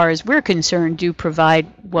meta-analyses, as far as we're concerned, do provide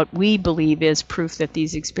what we believe is proof that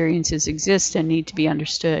these experiences exist and need to be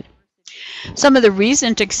understood. Some of the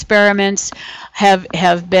recent experiments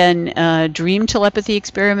have been dream telepathy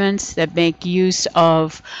experiments that make use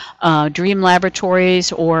of dream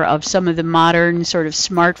laboratories or of some of the modern sort of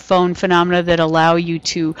smartphone phenomena that allow you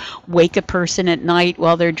to wake a person at night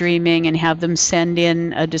while they're dreaming and have them send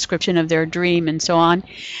in a description of their dream and so on.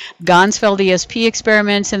 Ganzfeld ESP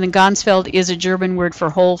experiments, and the Ganzfeld is a German word for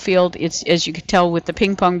whole field. It's, as you can tell with the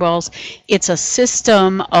ping pong balls, it's a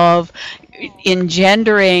system of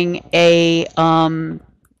engendering an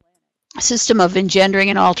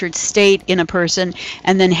altered state in a person,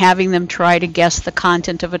 and then having them try to guess the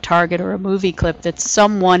content of a target or a movie clip that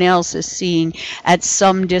someone else is seeing at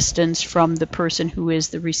some distance from the person who is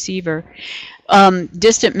the receiver.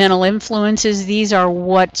 Distant mental influences, these are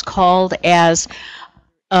what's called as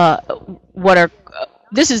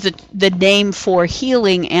this is the name for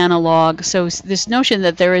healing analog. So this notion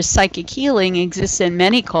that there is psychic healing exists in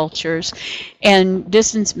many cultures, and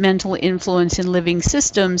distance mental influence in living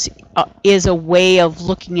systems is a way of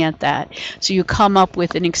looking at that. So you come up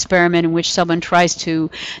with an experiment in which someone tries to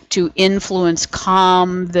influence,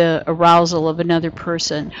 calm the arousal of another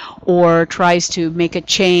person, or tries to make a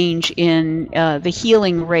change in the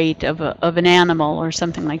healing rate of an animal or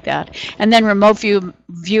something like that. And then remote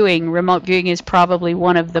viewing is probably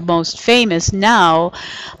one of the most famous now,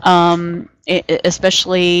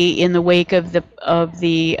 especially in the wake of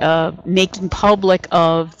the making public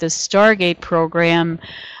of the Stargate program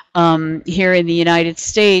here in the United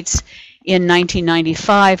States in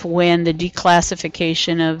 1995, when the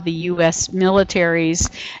declassification of the U.S. military's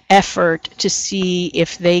effort to see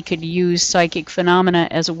if they could use psychic phenomena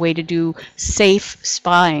as a way to do safe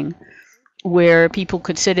spying, where people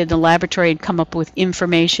could sit in the laboratory and come up with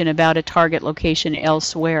information about a target location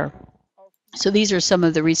elsewhere. So these are some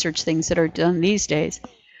of the research things that are done these days.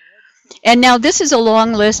 And now this is a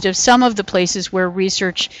long list of some of the places where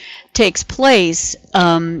research takes place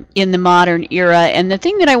in the modern era. And the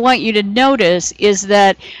thing that I want you to notice is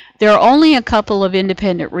that there are only a couple of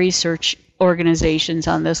independent research organizations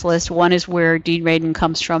on this list. One is where Dean Radin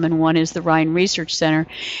comes from, and one is the Rhine Research Center.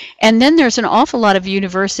 And then there's an awful lot of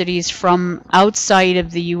universities from outside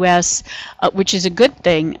of the U.S., which is a good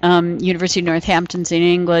thing. University of Northampton's in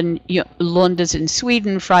England, Lund is in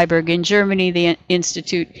Sweden, Freiburg in Germany, the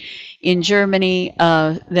Institute in Germany,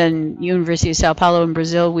 then University of Sao Paulo in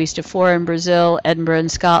Brazil, Uísta Fora in Brazil, Edinburgh in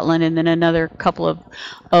Scotland, and then another couple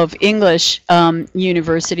of English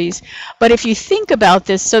universities. But if you think about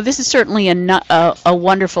this, so this is certainly a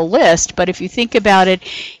wonderful list, but if you think about it,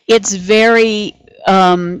 it's very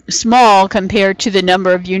small compared to the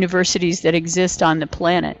number of universities that exist on the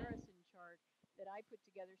planet.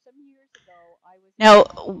 Now,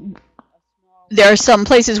 there are some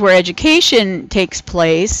places where education takes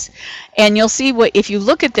place, and you'll see if you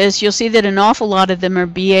look at this, you'll see that an awful lot of them are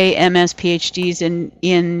BA, MS, PhDs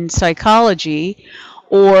in psychology,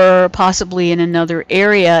 or possibly in another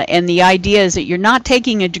area. And the idea is that you're not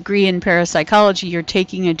taking a degree in parapsychology, you're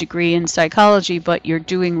taking a degree in psychology, but you're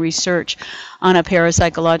doing research on a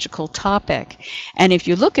parapsychological topic. And if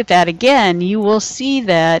you look at that again, you will see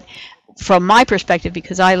that, from my perspective,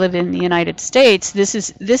 because I live in the United States, this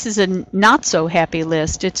is a not so happy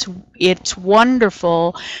list. It's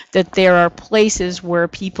wonderful that there are places where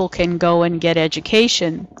people can go and get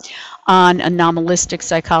education on anomalistic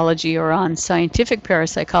psychology or on scientific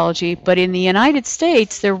parapsychology, but in the United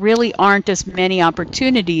States there really aren't as many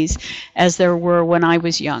opportunities as there were when I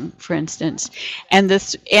was young, for instance.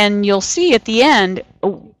 And you'll see at the end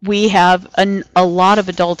we have a lot of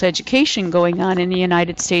adult education going on in the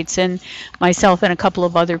United States, and myself and a couple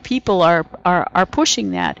of other people are pushing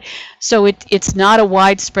that. So it's not a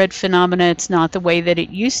widespread phenomena. It's not the way that it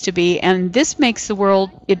used to be, and this makes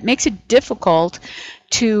it makes it difficult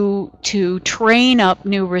to train up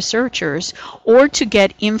new researchers or to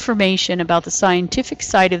get information about the scientific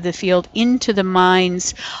side of the field into the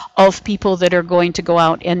minds of people that are going to go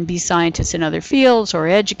out and be scientists in other fields, or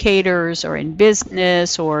educators, or in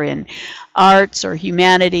business, or in arts, or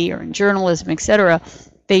humanity, or in journalism, etc.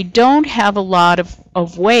 They don't have a lot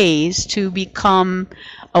of ways to become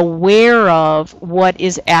aware of what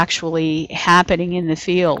is actually happening in the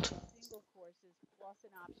field.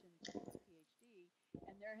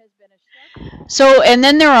 So, and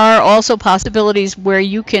then there are also possibilities where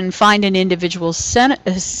you can find an individual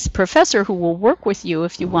professor who will work with you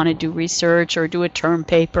if you want to do research or do a term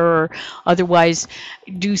paper or otherwise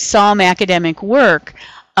do some academic work.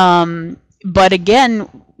 But again,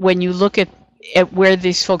 when you look at where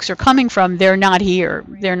these folks are coming from, they're not here.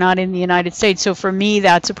 They're not in the United States. So for me,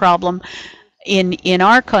 that's a problem in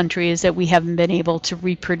our country, is that we haven't been able to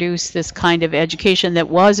reproduce this kind of education that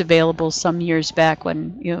was available some years back,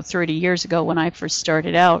 when 30 years ago when I first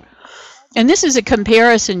started out. And this is a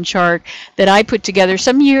comparison chart that I put together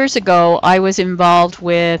some years ago. I was involved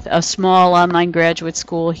with a small online graduate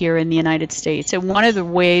school here in the United States, and one of the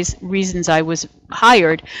reasons I was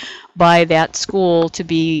hired by that school to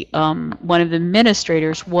be one of the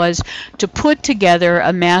administrators was to put together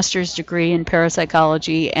a master's degree in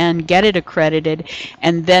parapsychology and get it accredited,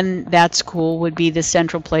 and then that school would be the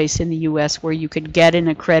central place in the U.S. where you could get an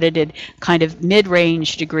accredited kind of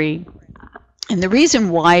mid-range degree. And the reason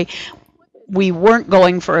why we weren't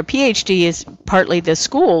going for a PhD is partly the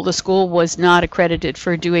school. The school was not accredited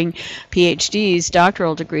for doing PhDs,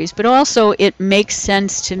 doctoral degrees, but also it makes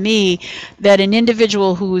sense to me that an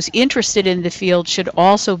individual who's interested in the field should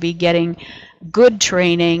also be getting good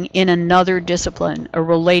training in another discipline, a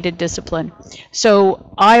related discipline.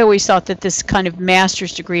 So I always thought that this kind of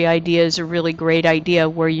master's degree idea is a really great idea,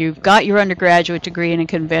 where you've got your undergraduate degree in a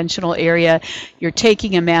conventional area, you're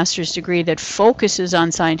taking a master's degree that focuses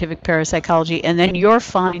on scientific parapsychology, and then you're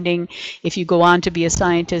finding, if you go on to be a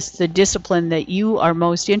scientist, the discipline that you are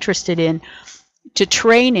most interested in to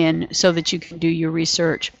train in so that you can do your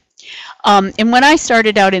research. And when I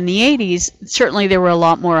started out in the 80s, certainly there were a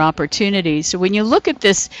lot more opportunities. So when you look at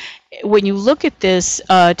this,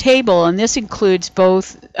 table, and this includes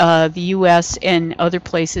both the U.S. and other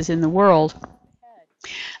places in the world,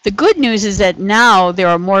 the good news is that now there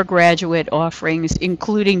are more graduate offerings,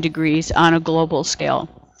 including degrees, on a global scale.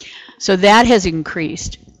 So that has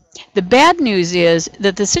increased. The bad news is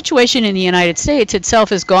that the situation in the United States itself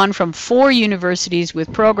has gone from 4 universities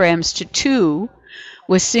with programs to 2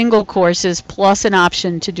 with single courses plus an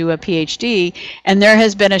option to do a PhD, and there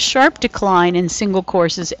has been a sharp decline in single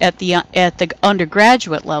courses at the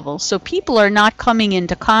undergraduate level. So people are not coming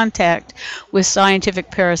into contact with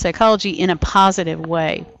scientific parapsychology in a positive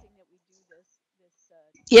way,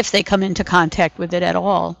 if they come into contact with it at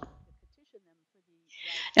all.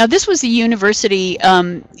 Now, this was the university.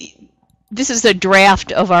 This is the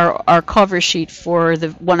draft of our cover sheet for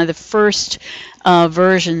one of the first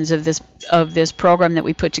versions of this program that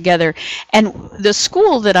we put together. And the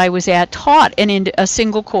school that I was at taught a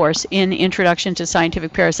single course in Introduction to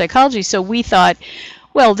Scientific Parapsychology. So we thought,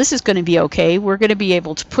 well, this is going to be okay. We're going to be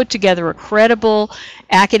able to put together a credible,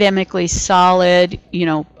 academically solid,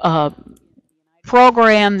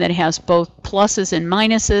 program that has both pluses and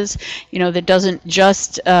minuses. That doesn't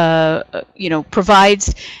just,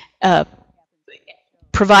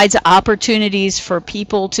 provides opportunities for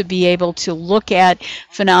people to be able to look at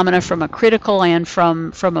phenomena from a critical and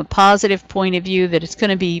from a positive point of view, that it's going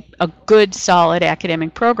to be a good, solid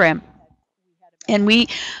academic program. And we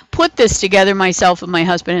put this together, myself and my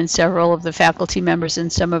husband and several of the faculty members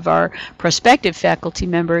and some of our prospective faculty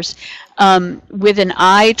members, with an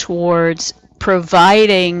eye towards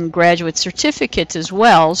providing graduate certificates as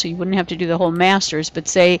well, so you wouldn't have to do the whole master's, but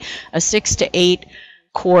say a 6 to 8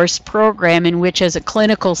 course program in which, as a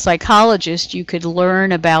clinical psychologist, you could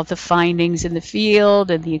learn about the findings in the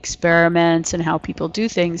field and the experiments and how people do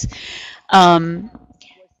things, and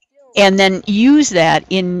then use that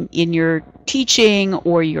in your teaching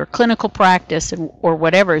or your clinical practice or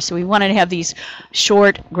whatever. So we wanted to have these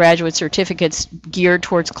short graduate certificates geared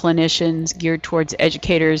towards clinicians, geared towards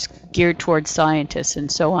educators, geared towards scientists,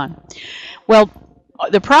 and so on. Well,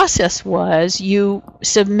 the process was you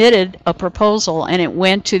submitted a proposal, and it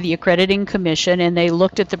went to the accrediting commission, and they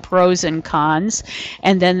looked at the pros and cons,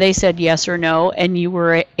 and then they said yes or no, and you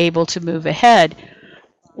were able to move ahead.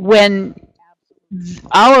 When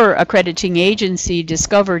our accrediting agency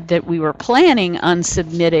discovered that we were planning on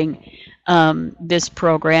submitting this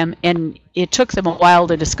program, and it took them a while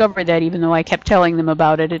to discover that, even though I kept telling them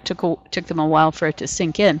about it, it took them a while for it to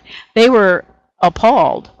sink in. They were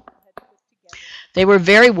appalled. They were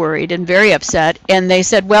very worried and very upset, and they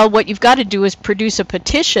said, well, what you've got to do is produce a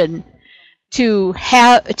petition to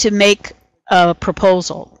make a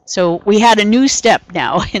proposal. So we had a new step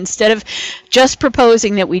now. Instead of just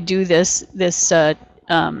proposing that we do this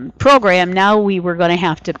program, now we were going to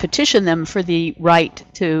have to petition them for the right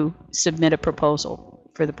to submit a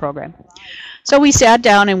proposal for the program. So we sat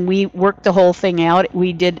down and we worked the whole thing out.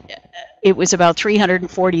 It was about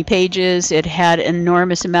 340 pages. It had an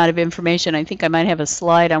enormous amount of information. I think I might have a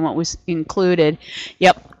slide on what was included.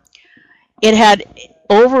 Yep. It had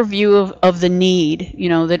overview of the need,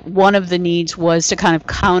 that one of the needs was to kind of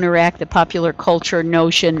counteract the popular culture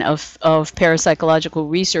notion of parapsychological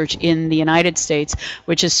research in the United States,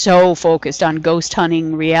 which is so focused on ghost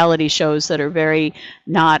hunting reality shows that are very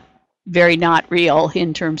not real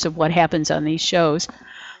in terms of what happens on these shows.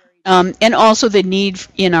 And also the need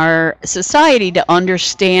in our society to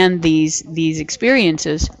understand these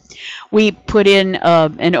experiences. We put in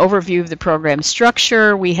an overview of the program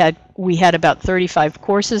structure. We had about 35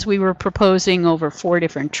 courses we were proposing over 4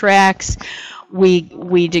 different tracks.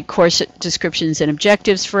 We did course descriptions and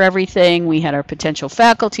objectives for everything. We had our potential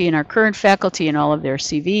faculty and our current faculty and all of their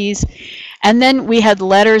CVs. And then we had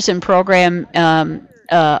letters and program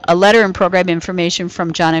a letter and program information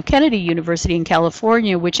from John F. Kennedy University in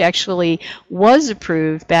California, which actually was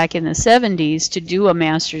approved back in the 70s to do a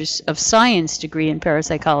Master's of Science degree in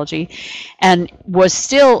parapsychology, and was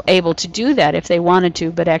still able to do that if they wanted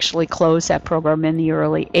to, but actually closed that program in the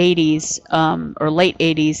early 80s or late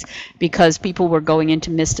 80s because people were going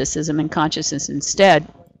into mysticism and consciousness instead.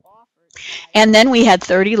 And then we had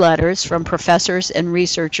 30 letters from professors and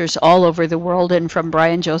researchers all over the world, and from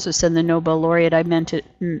Brian Josephson, the Nobel laureate I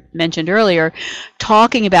mentioned earlier,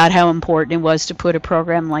 talking about how important it was to put a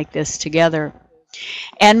program like this together.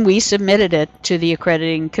 And we submitted it to the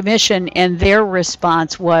accrediting commission, and their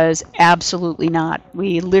response was absolutely not.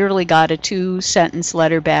 We literally got a 2-sentence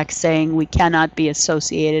letter back saying we cannot be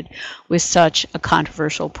associated with such a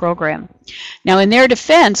controversial program. Now, in their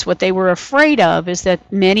defense, what they were afraid of is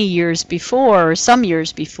that many years before, or some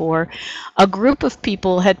years before, a group of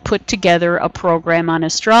people had put together a program on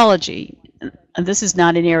astrology. And this is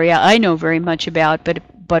not an area I know very much about, but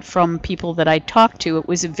from people that I talked to, it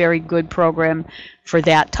was a very good program for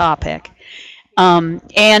that topic.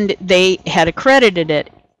 And they had accredited it.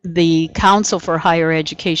 The Council for Higher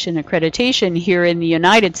Education Accreditation here in the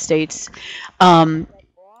United States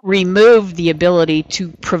removed the ability to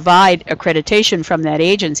provide accreditation from that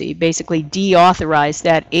agency, basically deauthorized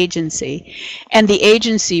that agency. And the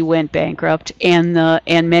agency went bankrupt, and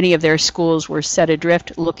many of their schools were set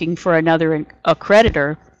adrift looking for another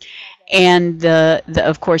accreditor. And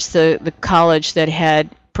of course, the college that had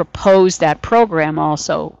proposed that program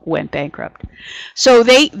also went bankrupt. So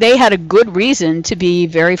they had a good reason to be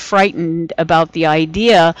very frightened about the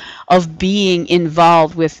idea of being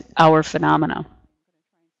involved with our phenomena.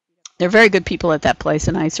 They're very good people at that place,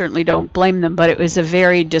 and I certainly don't blame them, but it was a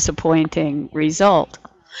very disappointing result.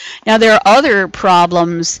 Now, there are other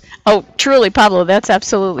problems. Oh, truly, Pablo, that's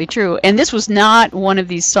absolutely true. And this was not one of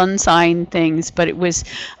these sun sign things, but it was,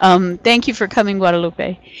 thank you for coming,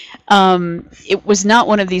 Guadalupe. It was not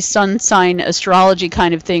one of these sun sign astrology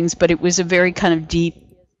kind of things, but it was a very kind of deep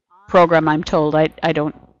program, I'm told. I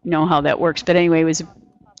don't know how that works, but anyway,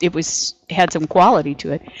 it had some quality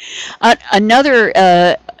to it.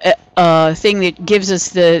 Another thing that gives us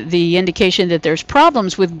the indication that there's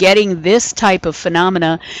problems with getting this type of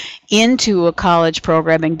phenomena into a college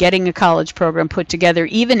program and getting a college program put together,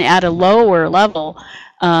 even at a lower level,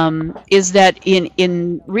 is that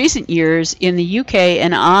in recent years in the UK,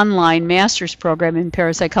 an online master's program in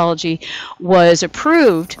parapsychology was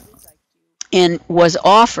approved and was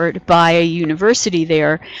offered by a university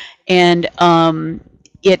there, and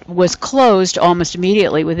it was closed almost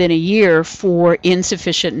immediately within a year for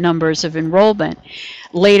insufficient numbers of enrollment.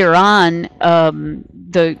 Later on,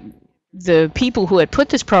 the people who had put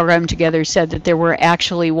this program together said that there were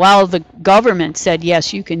actually, while the government said,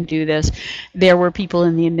 yes, you can do this, there were people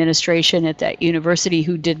in the administration at that university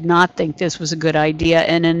who did not think this was a good idea,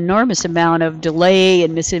 and an enormous amount of delay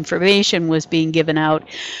and misinformation was being given out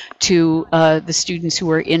to the students who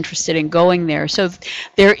were interested in going there. So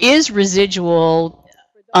there is residual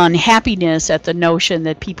unhappiness at the notion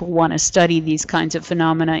that people want to study these kinds of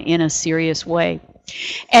phenomena in a serious way.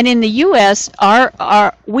 And in the U.S.,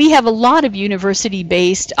 we have a lot of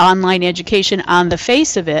university-based online education on the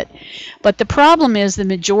face of it, but the problem is the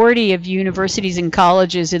majority of universities and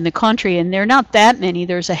colleges in the country, and there are not that many,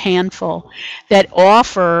 there's a handful, that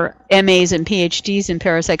offer MAs and PhDs in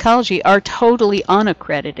parapsychology are totally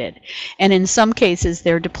unaccredited. And in some cases,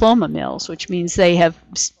 they're diploma mills, which means they have,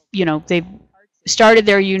 they've started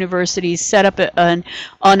their universities, set up an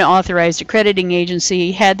unauthorized accrediting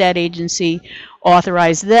agency, had that agency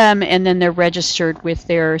authorize them, and then they're registered with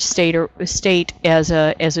their state as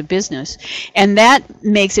a business. And that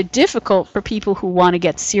makes it difficult for people who want to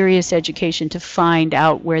get serious education to find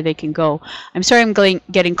out where they can go. I'm sorry I'm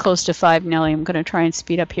getting close to 5, Nellie. I'm going to try and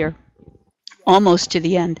speed up here. Almost to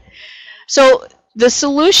the end. So the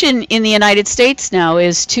solution in the United States now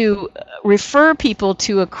is to refer people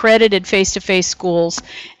to accredited face-to-face schools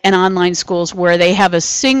and online schools where they have a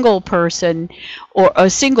single person or a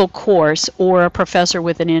single course or a professor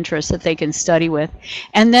with an interest that they can study with.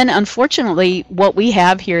 And then, unfortunately, what we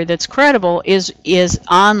have here that's credible is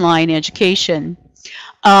online education.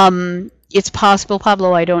 It's possible,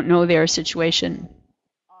 Pablo, I don't know their situation.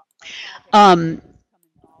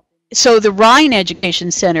 So the Rhine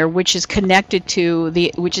Education Center, which is connected to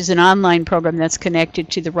which is an online program that's connected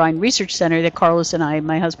to the Rhine Research Center that Carlos and I,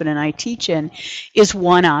 my husband and I, teach in, is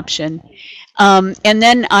one option. And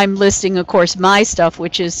then I'm listing, of course, my stuff,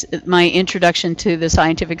 which is my Introduction to the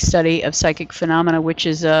Scientific Study of Psychic Phenomena, which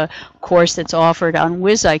is a course that's offered on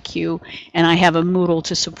WizIQ, and I have a Moodle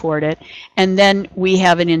to support it. And then we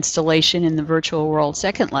have an installation in the Virtual World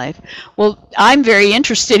Second Life. Well, I'm very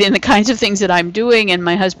interested in the kinds of things that I'm doing, and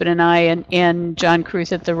my husband and I and John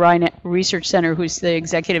Kruth at the Rhine Research Center, who's the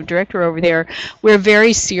executive director over there, we're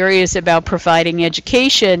very serious about providing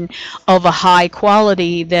education of a high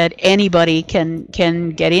quality that anybody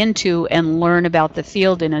can get into and learn about the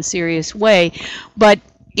field in a serious way. But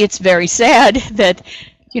it's very sad that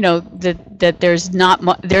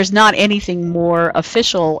that there's not anything more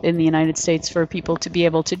official in the United States for people to be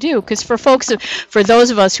able to do. Because for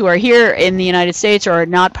those of us who are here in the United States or are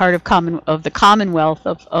not part of the Commonwealth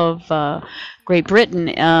of Great Britain,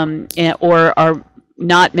 or are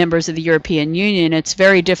not members of the European Union, it's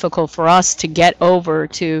very difficult for us to get over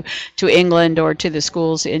to England or to the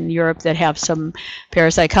schools in Europe that have some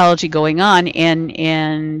parapsychology going on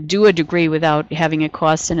and do a degree without having it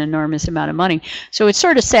cost an enormous amount of money. So it's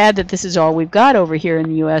sort of sad that this is all we've got over here in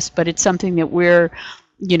the U.S., but it's something that we're,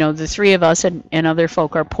 the three of us and other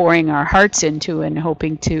folk are pouring our hearts into and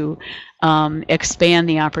hoping to expand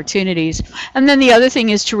the opportunities. And then the other thing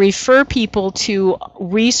is to refer people to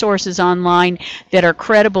resources online that are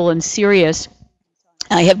credible and serious.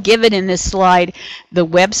 I have given in this slide the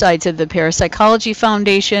websites of the Parapsychology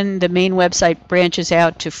Foundation. The main website branches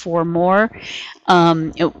out to 4 more.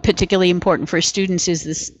 Particularly important for students is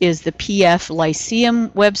the PF Lyceum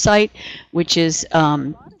website, which is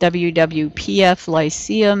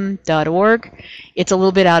www.pflyceum.org. It's a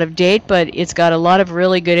little bit out of date, but it's got a lot of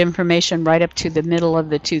really good information right up to the middle of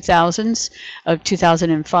the 2000s, of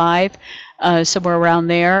 2005. Somewhere around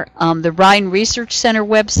there. The Rhine Research Center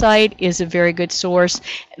website is a very good source.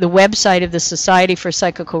 The website of the Society for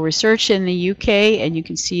Psychical Research in the UK, and you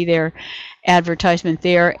can see their advertisement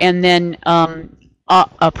there. And then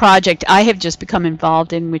a project I have just become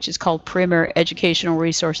involved in, which is called Primer Educational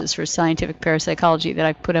Resources for Scientific Parapsychology, that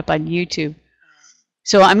I've put up on YouTube.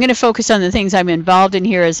 So I'm going to focus on the things I'm involved in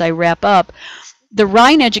here as I wrap up. The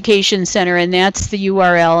Rhine Education Center, and that's the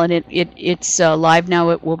URL, and it's live now.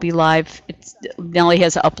 It will be live. Nellie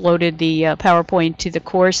has uploaded the PowerPoint to the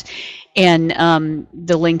course, and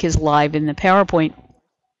the link is live in the PowerPoint.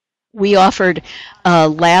 We offered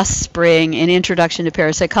last spring an Introduction to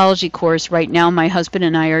Parapsychology course. Right now, my husband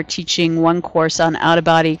and I are teaching one course on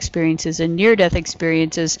out-of-body experiences and near-death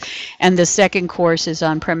experiences, and the second course is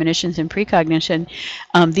on premonitions and precognition.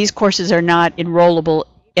 These courses are not enrollable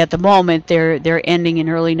at the moment. They're ending in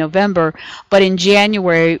early November, but in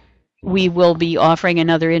January we will be offering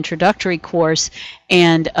another introductory course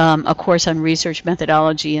and a course on research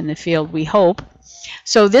methodology in the field, we hope.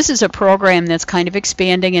 So this is a program that's kind of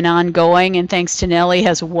expanding and ongoing, and thanks to Nellie,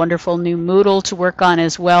 has a wonderful new Moodle to work on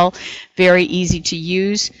as well. Very easy to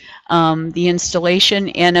use, the installation,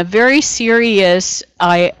 and a very serious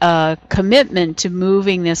commitment to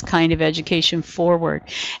moving this kind of education forward.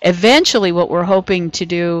 Eventually, what we're hoping to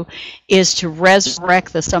do is to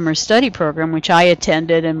resurrect the summer study program, which I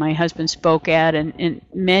attended and my husband spoke at, and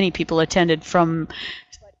many people attended from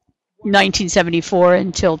 1974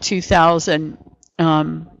 until 2000.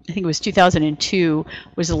 I think it was 2002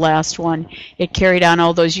 was the last one. It carried on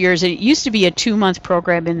all those years. It used to be a 2-month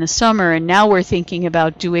program in the summer, and now we're thinking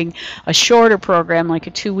about doing a shorter program, like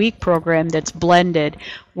a 2-week program that's blended,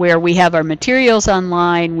 where we have our materials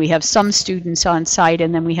online, we have some students on site,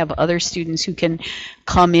 and then we have other students who can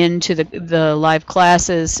come into the live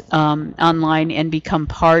classes online and become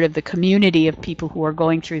part of the community of people who are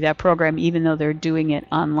going through that program, even though they're doing it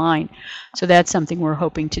online. So that's something we're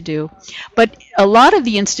hoping to do. But a lot of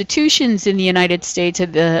the institutions in the United States,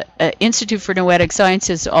 the Institute for Noetic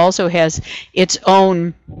Sciences also has its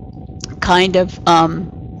own kind of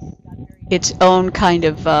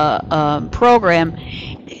program.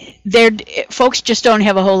 Folks just don't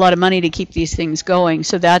have a whole lot of money to keep these things going,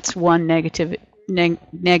 so that's one negative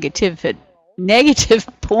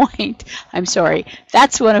point. I'm sorry.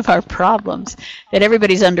 That's one of our problems, that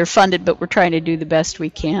everybody's underfunded, but we're trying to do the best we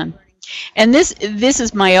can. And this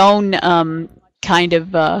is my own kind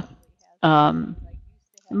of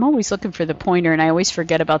I'm always looking for the pointer, and I always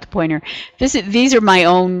forget about the pointer. These are my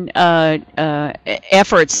own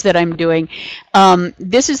efforts that I'm doing.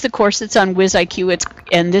 This is the course that's on WizIQ,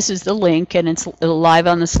 and this is the link, and it's live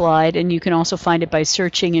on the slide, and you can also find it by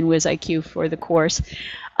searching in WizIQ for the course.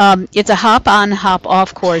 It's a hop-on,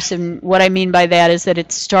 hop-off course, and what I mean by that is that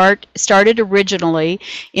it started originally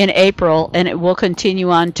in April, and it will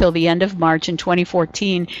continue on until the end of March in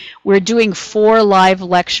 2014. We're doing 4 live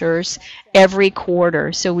lectures every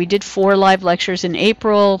quarter. So we did 4 live lectures in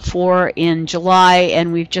April, 4 in July,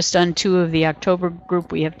 and we've just done 2 of the October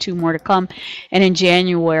group. We have 2 more to come, and in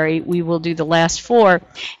January we will do the last 4.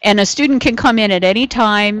 And a student can come in at any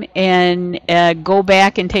time and go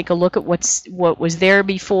back and take a look at what was there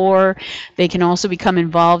before. They can also become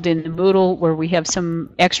involved in the Moodle, where we have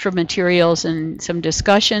some extra materials and some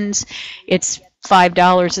discussions. It's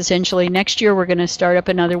 $5 essentially. Next year we're going to start up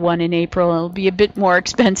another one in April. It'll be a bit more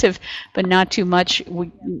expensive, but not too much.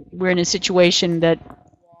 We're in a situation that,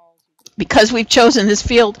 because we've chosen this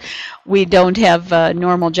field, we don't have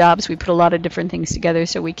normal jobs. We put a lot of different things together,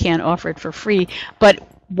 so we can't offer it for free. But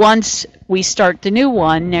once we start the new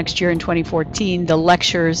one next year in 2014, the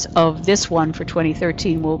lectures of this one for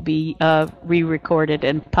 2013 will be re-recorded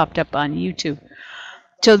and popped up on YouTube.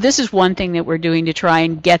 So this is one thing that we're doing to try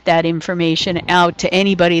and get that information out to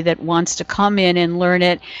anybody that wants to come in and learn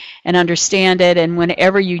it and understand it. And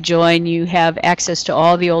whenever you join, you have access to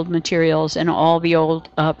all the old materials and all the old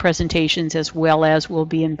presentations, as well as will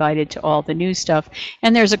be invited to all the new stuff.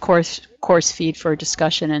 And there's a course feed for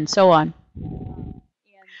discussion and so on.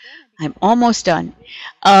 I'm almost done.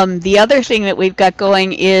 The other thing that we've got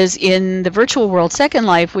going is in the Virtual World Second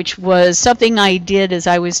Life, which was something I did as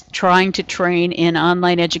I was trying to train in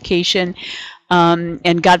online education,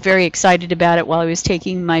 and got very excited about it while I was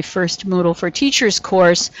taking my first Moodle for Teachers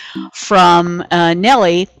course from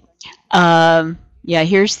Nellie. Yeah,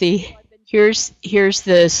 here's the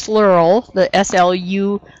slurl, the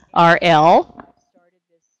SLURL.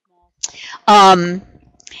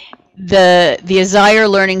 The Azyre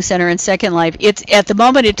Learning Center in Second Life. It's at the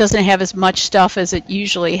moment it doesn't have as much stuff as it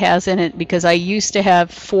usually has in it, because I used to have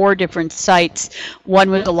 4 different sites. One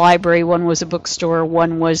was a library, one was a bookstore,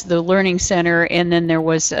 one was the learning center, and then there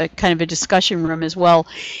was a kind of a discussion room as well.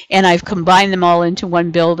 And I've combined them all into one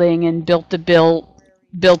building and built the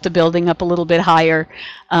building up a little bit higher,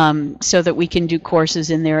 so that we can do courses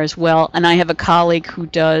in there as well. And I have a colleague who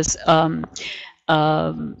does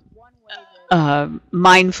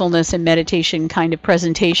mindfulness and meditation kind of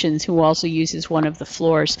presentations, who also uses one of the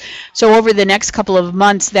floors. So over the next couple of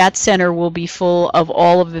months, that center will be full of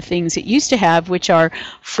all of the things it used to have, which are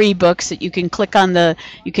free books that you can click on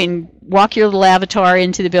you can walk your little avatar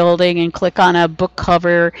into the building and click on a book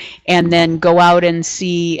cover, and then go out and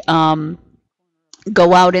see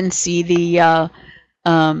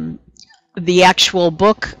the actual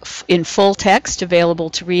book in full text available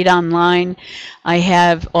to read online. I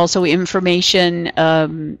have also information,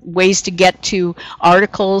 ways to get to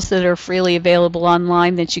articles that are freely available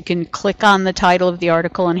online, that you can click on the title of the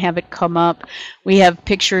article and have it come up. We have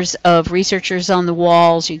pictures of researchers on the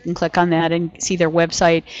walls. You can click on that and see their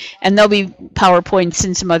website, and there'll be PowerPoints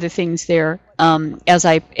and some other things there as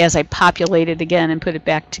I populate it again and put it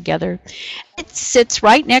back together. It sits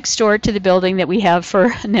right next door to the building that we have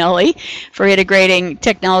for Nellie, for integrating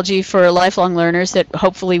technology for lifelong learners, that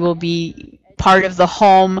hopefully will be part of the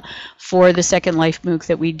home for the Second Life MOOC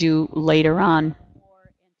that we do later on.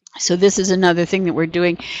 So this is another thing that we're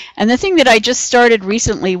doing. And the thing that I just started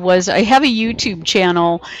recently was I have a YouTube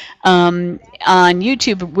channel on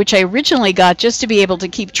YouTube, which I originally got just to be able to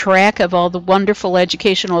keep track of all the wonderful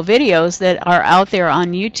educational videos that are out there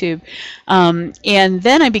on YouTube. And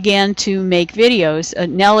then I began to make videos.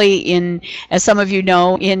 Nellie, as some of you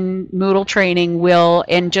know, in Moodle training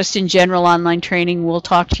and just in general online training, will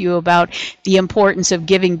talk to you about the importance of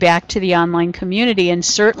giving back to the online community, and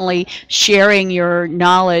certainly sharing your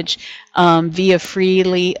knowledge via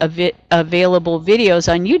freely available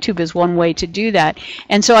videos on YouTube is one way to do that.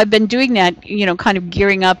 And so I've been doing that, kind of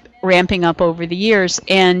gearing up, ramping up over the years,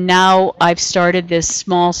 and now I've started this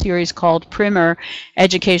small series called Primer,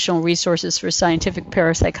 Educational Resources for Scientific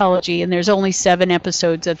Parapsychology, and there's only 7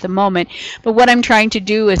 episodes at the moment. But what I'm trying to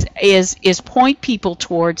do is point people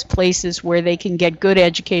towards places where they can get good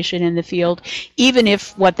education in the field, even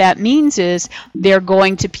if what that means is they're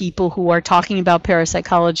going to people who are talking about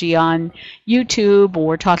parapsychology on YouTube,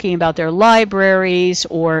 or talking about their libraries,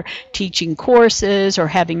 or teaching courses, or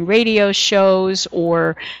having radio shows,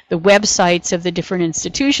 or the websites of the different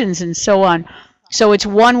institutions, and so on. So it's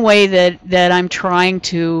one way that I'm trying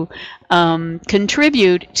to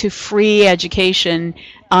contribute to free education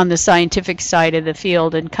on the scientific side of the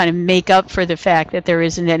field, and kind of make up for the fact that there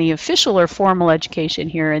isn't any official or formal education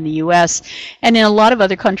here in the U.S. and in a lot of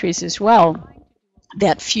other countries as well.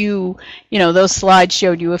 That few, those slides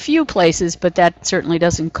showed you a few places, but that certainly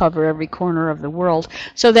doesn't cover every corner of the world.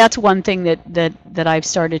 So that's one thing that I've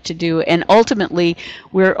started to do. And ultimately,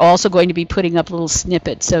 we're also going to be putting up little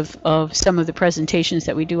snippets of some of the presentations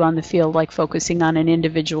that we do on the field, like focusing on an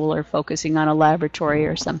individual or focusing on a laboratory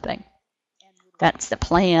or something. That's the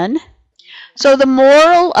plan. So the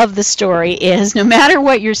moral of the story is, no matter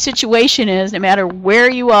what your situation is, no matter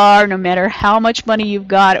where you are, no matter how much money you've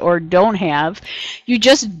got or don't have, you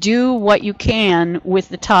just do what you can with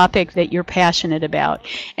the topic that you're passionate about.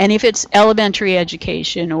 And if it's elementary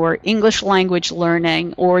education, or English language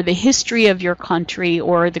learning, or the history of your country,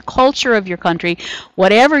 or the culture of your country,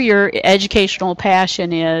 whatever your educational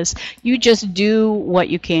passion is, you just do what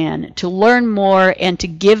you can to learn more and to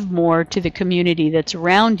give more to the community that's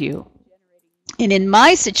around you. And in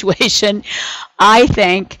my situation, I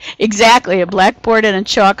think exactly a blackboard and a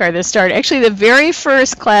chalk are the start. Actually, the very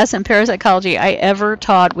first class in parapsychology I ever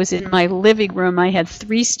taught was in my living room. I had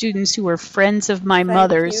 3 students who were friends of my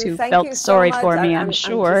mother's who Thank felt you so sorry much. for me, I'm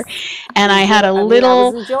sure. just And I had a I mean, I was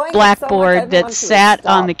little enjoying it so much, I blackboard didn't that want to sat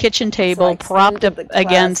on the stop. kitchen So I table, propped up extended the class. I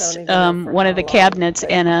against don't even know for one of how the long, cabinets,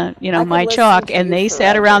 but and I could my listen chalk, to and you they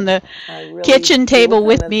sat around forever. the I really kitchen do table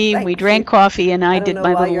with want to me. We thank drank you. coffee, and I I don't did know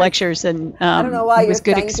my why little you're lectures, and I don't know why it you're was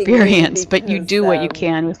good thanking me experience. But you because do what you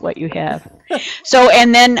can with what you have. So,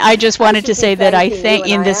 and then I just I wanted to should be say that I thanking you, thank,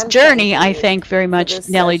 and in I this am journey, I thanking you thank very for much this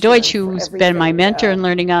Nellie session Deutsch, and for who's been my everything, mentor in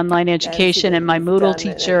learning online Nancy, education, that and my you've Moodle done,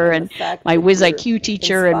 teacher, and the and fact my that you're WizIQ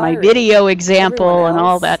teacher, and my inspiring video everyone example, and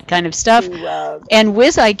all else that kind of stuff. to And you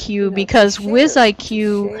WizIQ, know, because to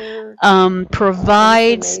WizIQ share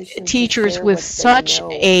provides information, to teachers share with what they such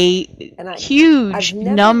know. a And I've huge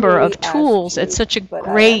never number really of tools asked at you, such a but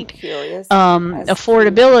I am great curious as to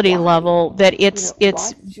affordability why. level that You know,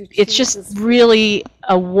 why did you it's choose just this field? really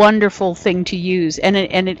a wonderful thing to use, and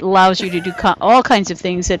it allows you to do all kinds of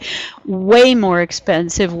things that way more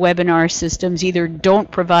expensive webinar systems either don't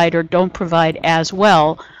provide or don't provide as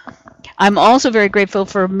well. I'm also very grateful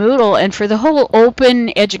for Moodle and for the whole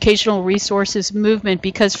open educational resources movement,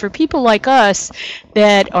 because for people like us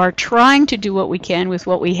that are trying to do what we can with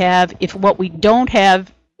what we have, if what we don't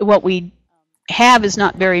have, what we have is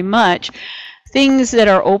not very much, things that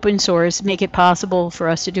are open source make it possible for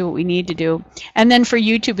us to do what we need to do. And then for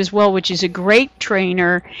YouTube as well, which is a great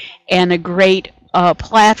trainer and a great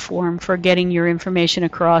platform for getting your information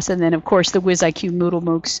across. And then, of course, the WizIQ Moodle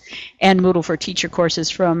MOOCs and Moodle for Teacher courses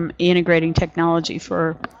from Integrating Technology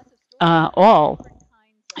for All.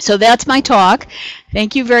 So that's my talk.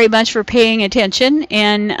 Thank you very much for paying attention,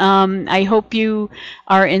 and I hope you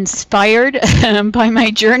are inspired by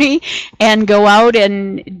my journey and go out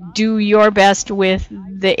and do your best with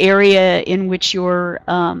the area in which you're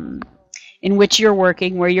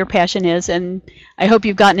working, where your passion is. And I hope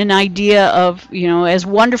you've gotten an idea of, as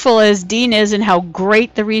wonderful as Dean is and how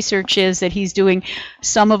great the research is that he's doing,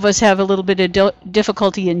 some of us have a little bit of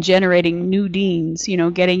difficulty in generating new deans,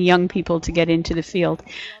 getting young people to get into the field.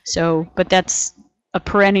 So, but that's a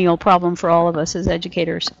perennial problem for all of us as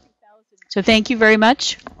educators. So thank you very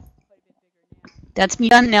much. That's me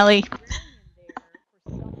done, Nellie.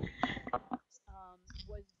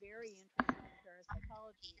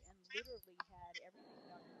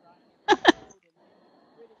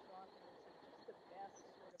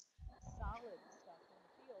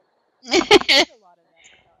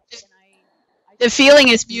 The feeling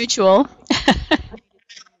is mutual.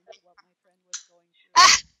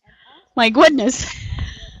 My goodness.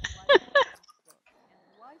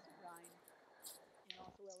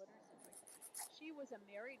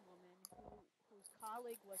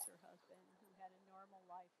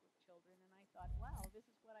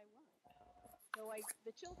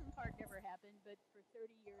 The children part never happened, but for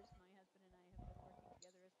 30 years, my husband and I have been working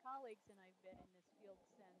together as colleagues, and I've been in this field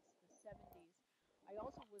since the 70s. I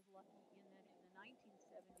also was lucky in that in the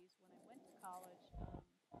 1970s, when I went to college,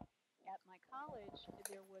 at my college,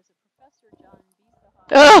 there was a professor, John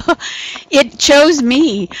Bisahar. Oh, it chose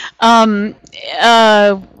me.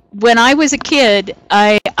 When I was a kid,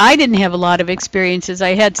 I didn't have a lot of experiences.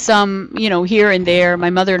 I had some, here and there. My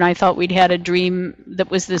mother and I thought we'd had a dream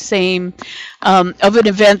that was the same of an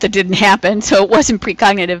event that didn't happen, so it wasn't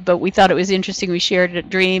precognitive, but we thought it was interesting. We shared a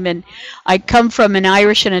dream, and I come from an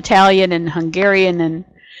Irish and Italian and Hungarian and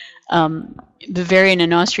Bavarian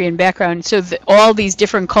and Austrian background, so all these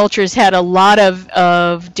different cultures had a lot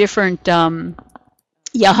of different.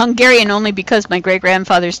 Hungarian only because my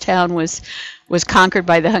great-grandfather's town was conquered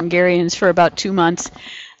by the Hungarians for about 2 months,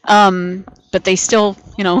 but they still,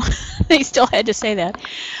 they still had to say that.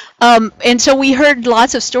 And so we heard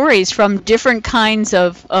lots of stories from different kinds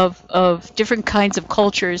of different kinds of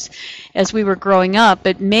cultures as we were growing up.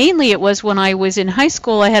 But mainly it was when I was in high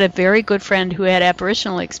school, I had a very good friend who had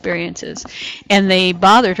apparitional experiences, and they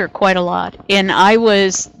bothered her quite a lot. And I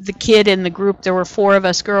was the kid in the group. There were 4 of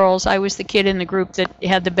us girls. I was the kid in the group that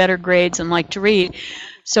had the better grades and liked to read.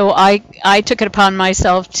 So I took it upon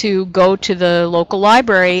myself to go to the local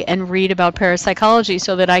library and read about parapsychology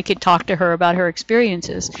so that I could talk to her about her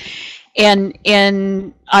experiences. And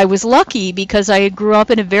I was lucky because I grew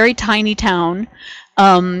up in a very tiny town,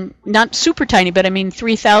 not super tiny, but I mean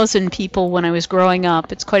 3,000 people when I was growing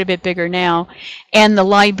up. It's quite a bit bigger now. And the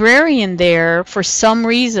librarian there, for some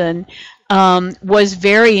reason, was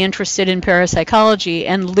very interested in parapsychology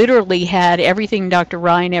and literally had everything Dr.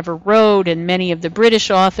 Ryan ever wrote and many of the British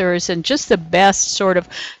authors and just the best sort of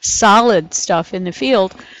solid stuff in the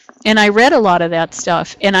field. And I read a lot of that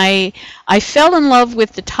stuff, and I fell in love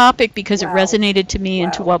with the topic because it Wow. resonated to me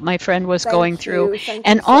and to Wow. what my friend was going Thank through, you. Thank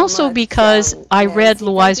and you so also much, because I read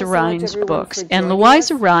Nancy. Thank Louisa you so much, Rhine's everyone, books. for And joining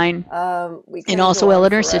Louisa us. Rhine, We and can go also on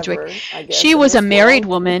Eleanor forever, Sidgwick, I guess, she in was a this married world,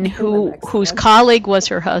 woman in the next whose one. colleague was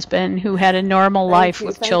her husband, who had a normal life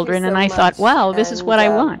with Thank you children, and so I thought, much. wow, this is what And I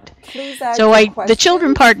want. please add So your the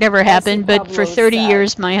children questions. part never I see happened, but for Pablo 30 said,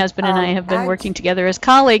 years, my husband and I have been working add, together as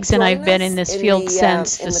colleagues, and I've join been in us this in field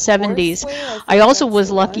since the the 70s. courseware. I I think also that's was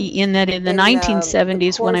the lucky one. in that in the In the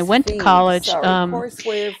 1970s, when I course went to feed, college, sorry,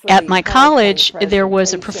 courseware for at the my PowerPoint college, there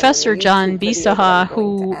was a presentation, professor, the John YouTube video that I'm Bisaha,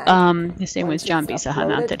 going to who, add his name was once John it's Bisaha,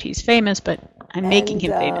 not uploaded. that he's famous, but I'm making And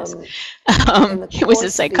him famous. in the He was a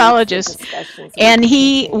course feed, the psychologist, discussions will and be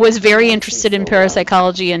he continued. was very Nancy, interested in so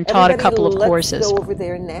parapsychology and taught a everybody, couple of let's courses, go over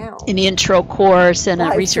there now. an intro course and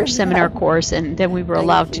a Bye for research seminar now. course, and then we were Thank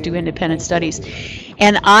allowed to do you. independent Thank you, studies. everyone.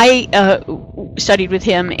 And I studied with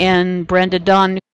him and Brenda Dunn,